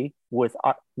disagree with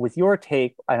your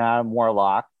take on Adam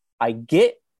Warlock. I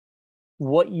get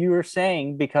what you're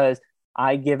saying because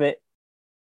I give it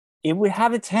would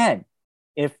have a 10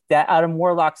 if that Adam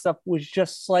Warlock stuff was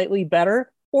just slightly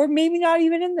better or maybe not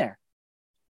even in there.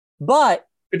 But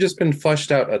it just been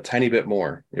fleshed out a tiny bit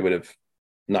more. It would have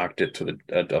knocked it to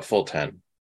a full 10.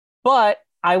 But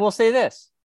I will say this.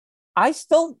 I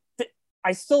still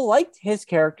liked his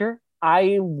character.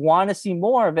 I want to see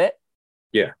more of it.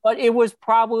 Yeah. But it was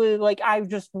probably like I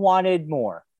just wanted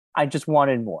more.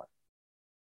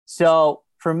 So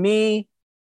for me,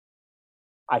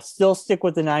 I still stick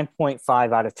with the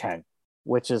 9.5 out of 10,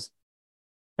 which is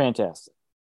fantastic.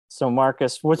 So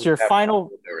Marcus, what's your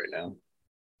final right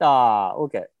now?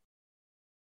 Okay.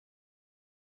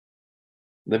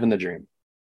 Living the dream.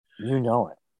 You know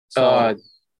it. So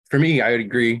for me, I would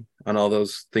agree on all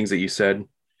those things that you said.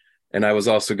 And I was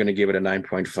also going to give it a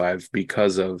 9.5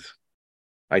 because of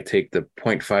I take the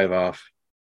 0.5 off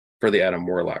for the Adam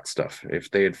Warlock stuff. If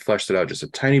they had fleshed it out just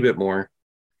a tiny bit more,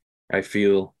 I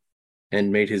feel,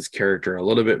 and made his character a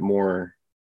little bit more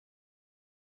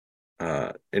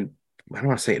and I don't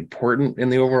want to say important in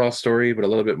the overall story, but a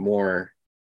little bit more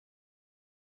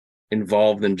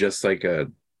involved than just like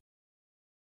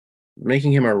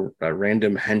making him a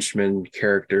random henchman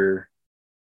character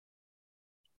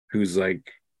who's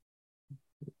like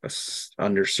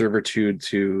under servitude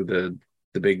to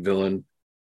the big villain.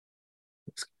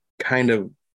 It's kind of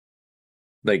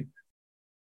like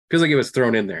feels like it was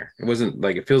thrown in there. It wasn't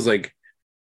like it feels like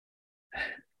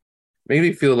made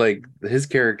me feel like his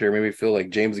character made me feel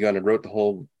like James Gunn had wrote the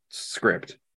whole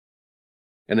script.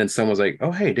 And then someone was like,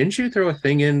 oh, hey, didn't you throw a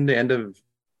thing in the end of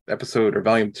episode or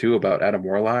volume 2 about Adam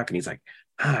Warlock? And he's like,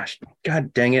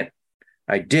 God dang it.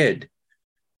 I did.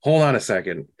 Hold on a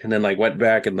second. And then like went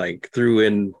back and like threw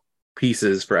in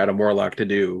pieces for Adam Warlock to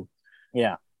do.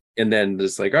 Yeah. And then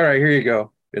just like, all right, here you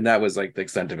go. And that was like the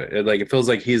extent of it. It feels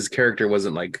like his character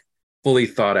wasn't like fully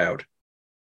thought out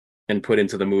and put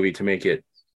into the movie to make it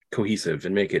cohesive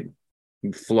and make it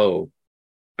flow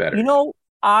better.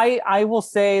 I will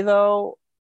say though,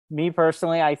 me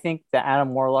personally, I think the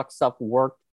Adam Warlock stuff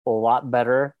worked a lot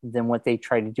better than what they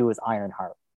tried to do with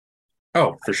Ironheart.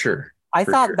 Oh, for sure. I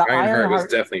thought the Ironheart was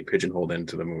definitely pigeonholed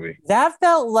into the movie. That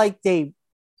felt like they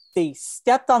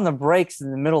stepped on the brakes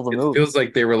in the middle of the movie. It feels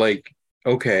like they were like,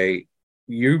 okay,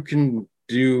 you can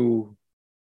do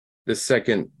the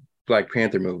second Black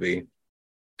Panther movie,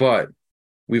 but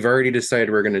we've already decided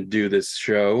we're going to do this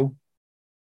show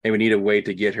and we need a way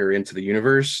to get her into the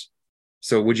universe.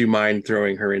 So would you mind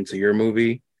throwing her into your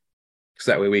movie?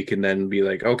 So that way we can then be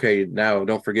like, okay, now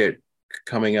don't forget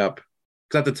coming up.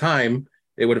 Because at the time,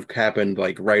 it would have happened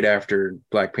like right after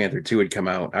Black Panther 2 had come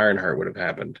out. Ironheart would have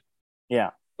happened.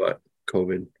 Yeah. But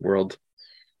COVID world.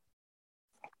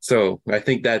 So I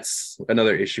think that's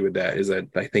another issue with that is that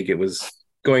I think it was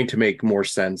going to make more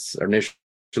sense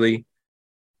initially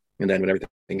And then when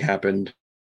everything happened,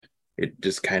 it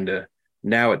just kind of,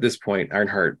 now at this point,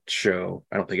 Ironheart show,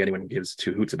 I don't think anyone gives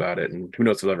two hoots about it, and who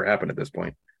knows what'll ever happen at this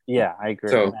point. Yeah, I agree.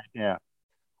 So Yeah.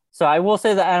 So I will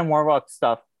say the Adam Warlock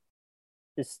stuff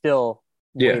is still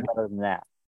way yeah, better than that.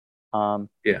 Um,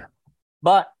 yeah,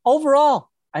 but overall,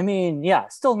 I mean, yeah,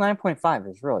 still 9.5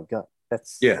 is really good.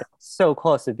 That's yeah, so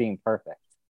close to being perfect.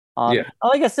 yeah.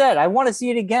 Like I said, I want to see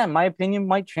it again. My opinion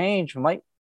might change.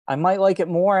 I might like it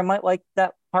more. I might like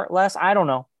that part less. I don't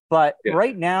know. But Yeah.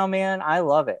 right now, man, I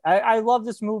love it. I love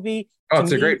this movie. Oh, To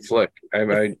it's a me, great flick.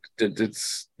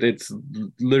 It's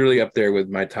literally up there with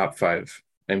my top 5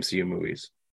 MCU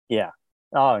movies. yeah.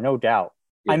 Oh, no doubt.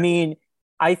 I Yeah, mean,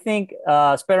 I think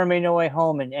Spider-Man No Way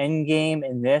Home and Endgame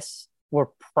and this were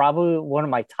probably one of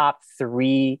my top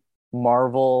three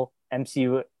Marvel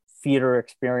MCU theater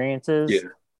experiences. yeah.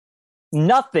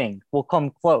 Nothing will come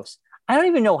close. I don't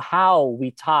even know how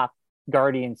we top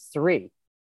Guardians 3.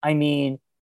 I mean,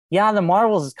 yeah, the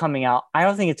Marvels is coming out. I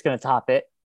don't think it's going to top it.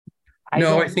 I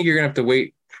No, I don't. think you're gonna have to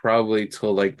wait probably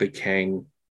till like the Kang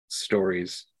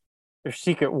stories. There's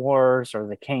Secret Wars or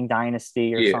the King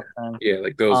Dynasty or Yeah, something. yeah,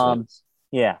 like those Um, ones.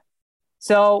 yeah.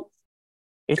 So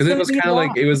it's Because it going to was be kind of like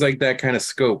long. it was like that kind of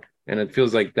scope, and it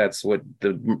feels like that's what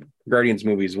the Guardians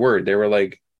movies were. They were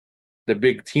like the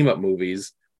big team up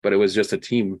movies, but it was just a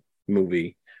team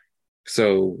movie.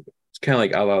 So it's kind of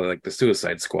like a la like the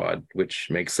Suicide Squad, which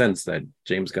makes sense that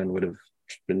James Gunn would have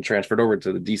been transferred over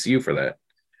to the DCU for that,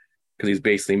 because he's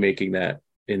basically making that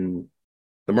in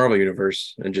the Marvel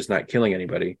universe and just not killing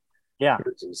anybody. Yeah.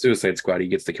 In Suicide Squad, he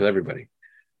gets to kill everybody.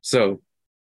 So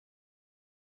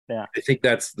Yeah. I think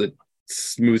that's the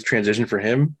smooth transition for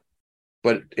him.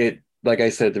 But it, like I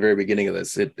said at the very beginning of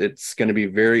this, it's going to be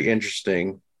very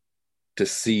interesting to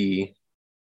see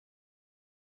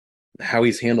how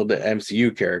he's handled the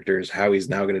MCU characters, how he's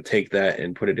now going to take that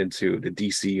and put it into the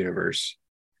DC universe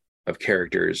of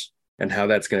characters, and how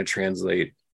that's going to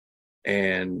translate.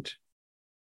 And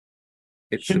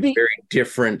it's a Should be. very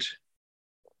different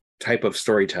type of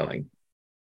storytelling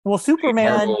Well, between Superman,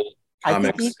 Marvel I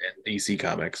think comics and DC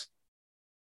comics.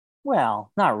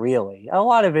 well, not really. A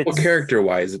lot of Well, it's, character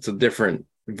wise, it's a different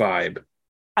vibe.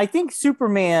 I think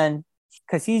Superman,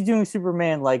 because he's doing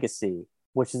Superman Legacy,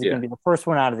 which is going Yeah, to be the first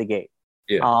one out of the gate.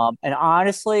 yeah, And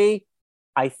honestly,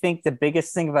 I think the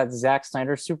biggest thing about Zack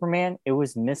Snyder's Superman, it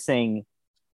was missing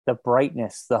the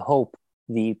brightness, the hope,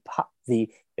 it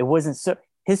wasn't so,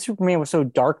 his Superman was so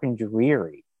dark and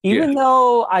dreary. yeah, Even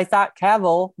though I thought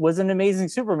Cavill was an amazing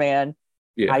Superman,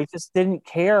 yeah, I just didn't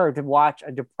care to watch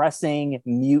a depressing,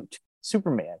 mute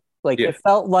Superman. Like yeah, it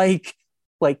felt like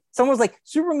someone's like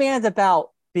Superman's about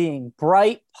being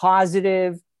bright,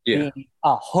 positive, yeah, being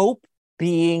a hope,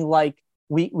 being like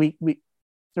we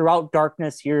throughout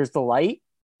darkness, here's the light.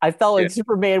 I felt yeah. like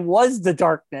Superman was the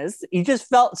darkness. He just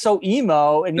felt so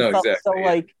emo and he No, felt so exactly. Yeah,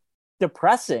 like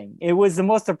depressing. It was the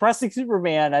most depressing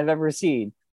Superman I've ever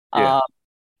seen. yeah, Um,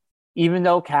 even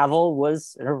though Cavill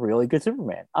was a really good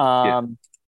Superman. yeah.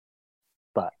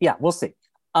 But yeah, we'll see.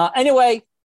 Anyway,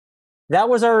 that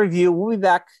was our review. We'll be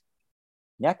back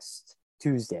next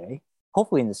Tuesday,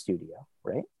 hopefully in the studio,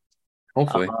 right?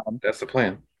 Hopefully, Um, that's the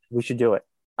plan. we should do it.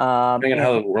 Depending on And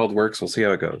how the world works, we'll see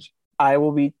how it goes. I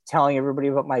will be telling everybody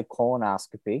about my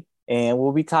colonoscopy, and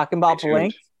we'll be talking Stay about tuned.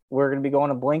 Blink. We're going to be going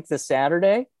to Blink this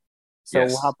Saturday, so we'll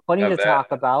Yes, have plenty have to that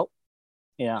talk about.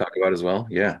 Yeah, talk about as well.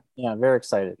 Yeah, yeah, very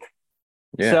excited.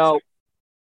 yeah. So,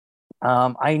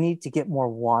 I need to get more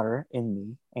water in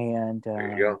me, and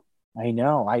There you go. I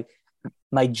know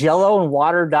my Jello and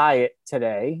water diet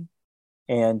today,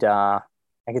 and I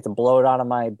get to blow it out of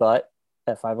my butt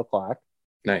at 5 o'clock.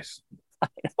 Nice.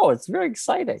 Oh, it's very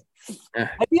exciting. Yeah,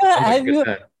 Have you sounds like a good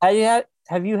time.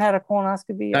 have you had a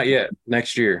colonoscopy Not yet? yet.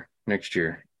 Next year. Next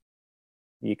year.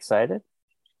 You excited?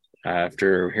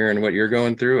 After hearing what you're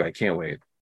going through, I can't wait.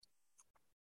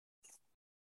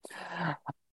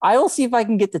 I will see if I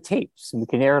can get the tapes and we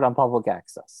can air it on public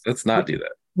access. Let's not do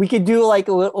that. We could do like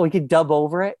a little, we could dub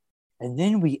over it, and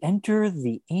then we enter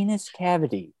the anus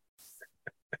cavity.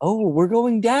 Oh, we're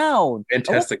going down. Oh,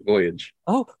 Fantastic Voyage.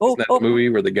 oh, Isn't oh, that the oh. movie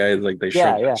where the guy like they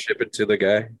Yeah, shove yeah, that ship it to the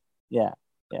guy? yeah,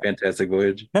 yeah. Fantastic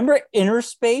Voyage. Remember Inner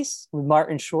Space with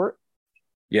Martin Short?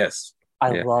 Yes.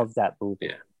 I Yeah. love that movie.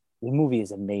 Yeah. The movie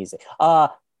is amazing. Goldie,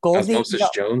 Osmosis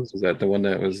Jones, is that the one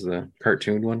that was the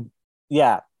cartoon one?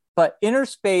 yeah, but Inner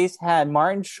Space had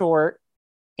Martin Short,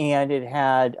 and it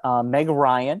had Meg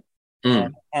Ryan,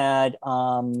 and Mm. it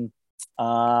had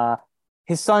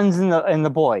his sons and the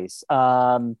boys.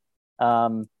 Um,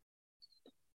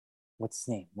 what's his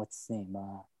name? What's his name?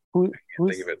 Think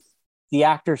Who's of it. the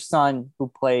actor's son who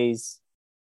plays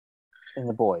in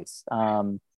the boys?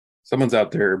 Someone's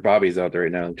out there, Bobby's out there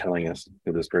right now telling us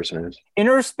who this person is.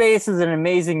 Inner Space is an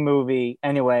amazing movie.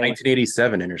 Anyway,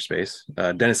 1987 Inner Space.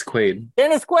 Dennis Quaid.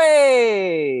 Dennis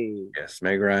Quaid. Yes,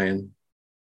 Meg Ryan.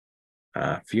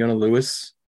 Fiona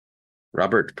Lewis.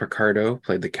 Robert Picardo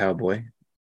played the cowboy.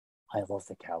 I love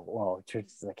the cowboy. Oh, Church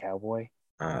is the Cowboy.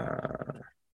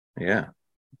 Yeah.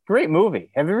 Great movie.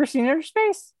 Have you ever seen Inner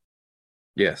Space?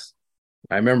 Yes.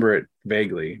 I remember it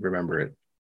vaguely. Remember it.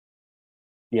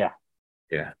 Yeah.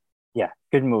 Yeah. Yeah.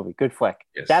 Good movie. Good flick.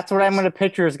 Yes. That's what I'm going to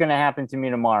picture is going to happen to me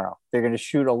tomorrow. They're going to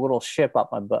shoot a little ship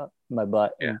up my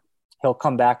butt. Yeah. And he'll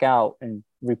come back out and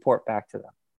report back to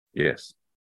them. Yes.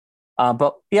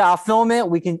 But yeah, I'll film it.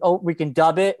 We can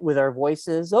dub it with our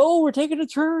voices. Oh, we're taking a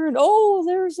turn. Oh,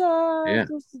 there's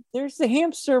the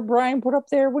hamster Brian put up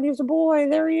there when he was a boy.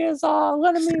 There he is.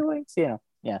 Let him wings. Yeah,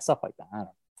 stuff like that. I don't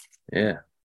know. Yeah.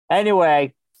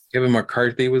 Anyway, Kevin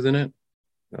McCarthy was in it.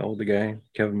 The older guy,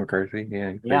 Kevin McCarthy.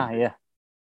 Yeah. Yeah.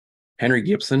 Henry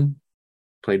Gibson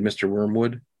played Mr.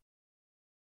 Wormwood.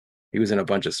 He was in a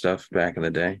bunch of stuff back in the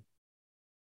day.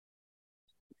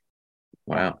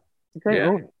 Wow. It's a great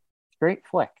movie. Great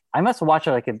flick. I must have watched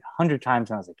it like 100 times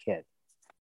when I was a kid.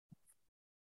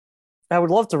 I would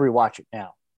love to rewatch it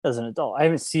now as an adult. I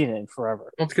haven't seen it in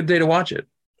forever. Well, it's a good day to watch it.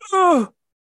 Oh,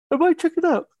 I might check it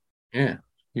out. Yeah.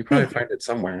 You probably find it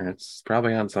somewhere. It's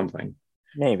probably on something.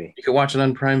 Maybe. You could watch it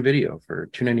on Prime Video for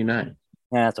 $2.99.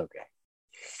 Yeah, that's okay.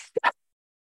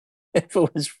 If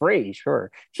it was free,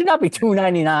 sure. Should not be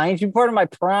 $2.99. Should be part of my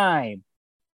Prime.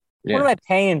 Yeah. What am I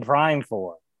paying Prime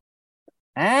for?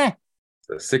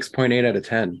 It's a 6.8 out of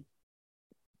 10.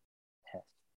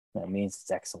 That means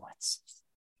it's excellence.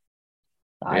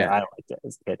 Yeah. I don't like that.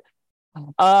 It's good.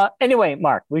 Anyway,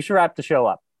 Mark, we should wrap the show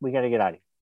up. We got to get out of here.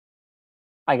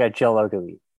 I got Jello to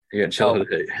eat. You got Jello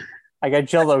to eat. I got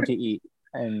Jello to eat.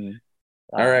 And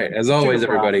all right. As always,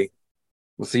 everybody,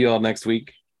 we'll see you all next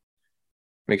week.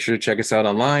 Make sure to check us out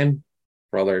online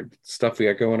for all our stuff we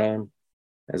got going on.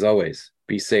 As always,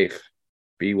 be safe,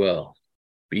 be well,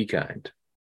 be kind.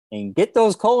 And get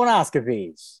those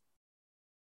colonoscopies.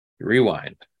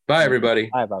 Rewind. Bye, everybody.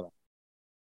 Bye.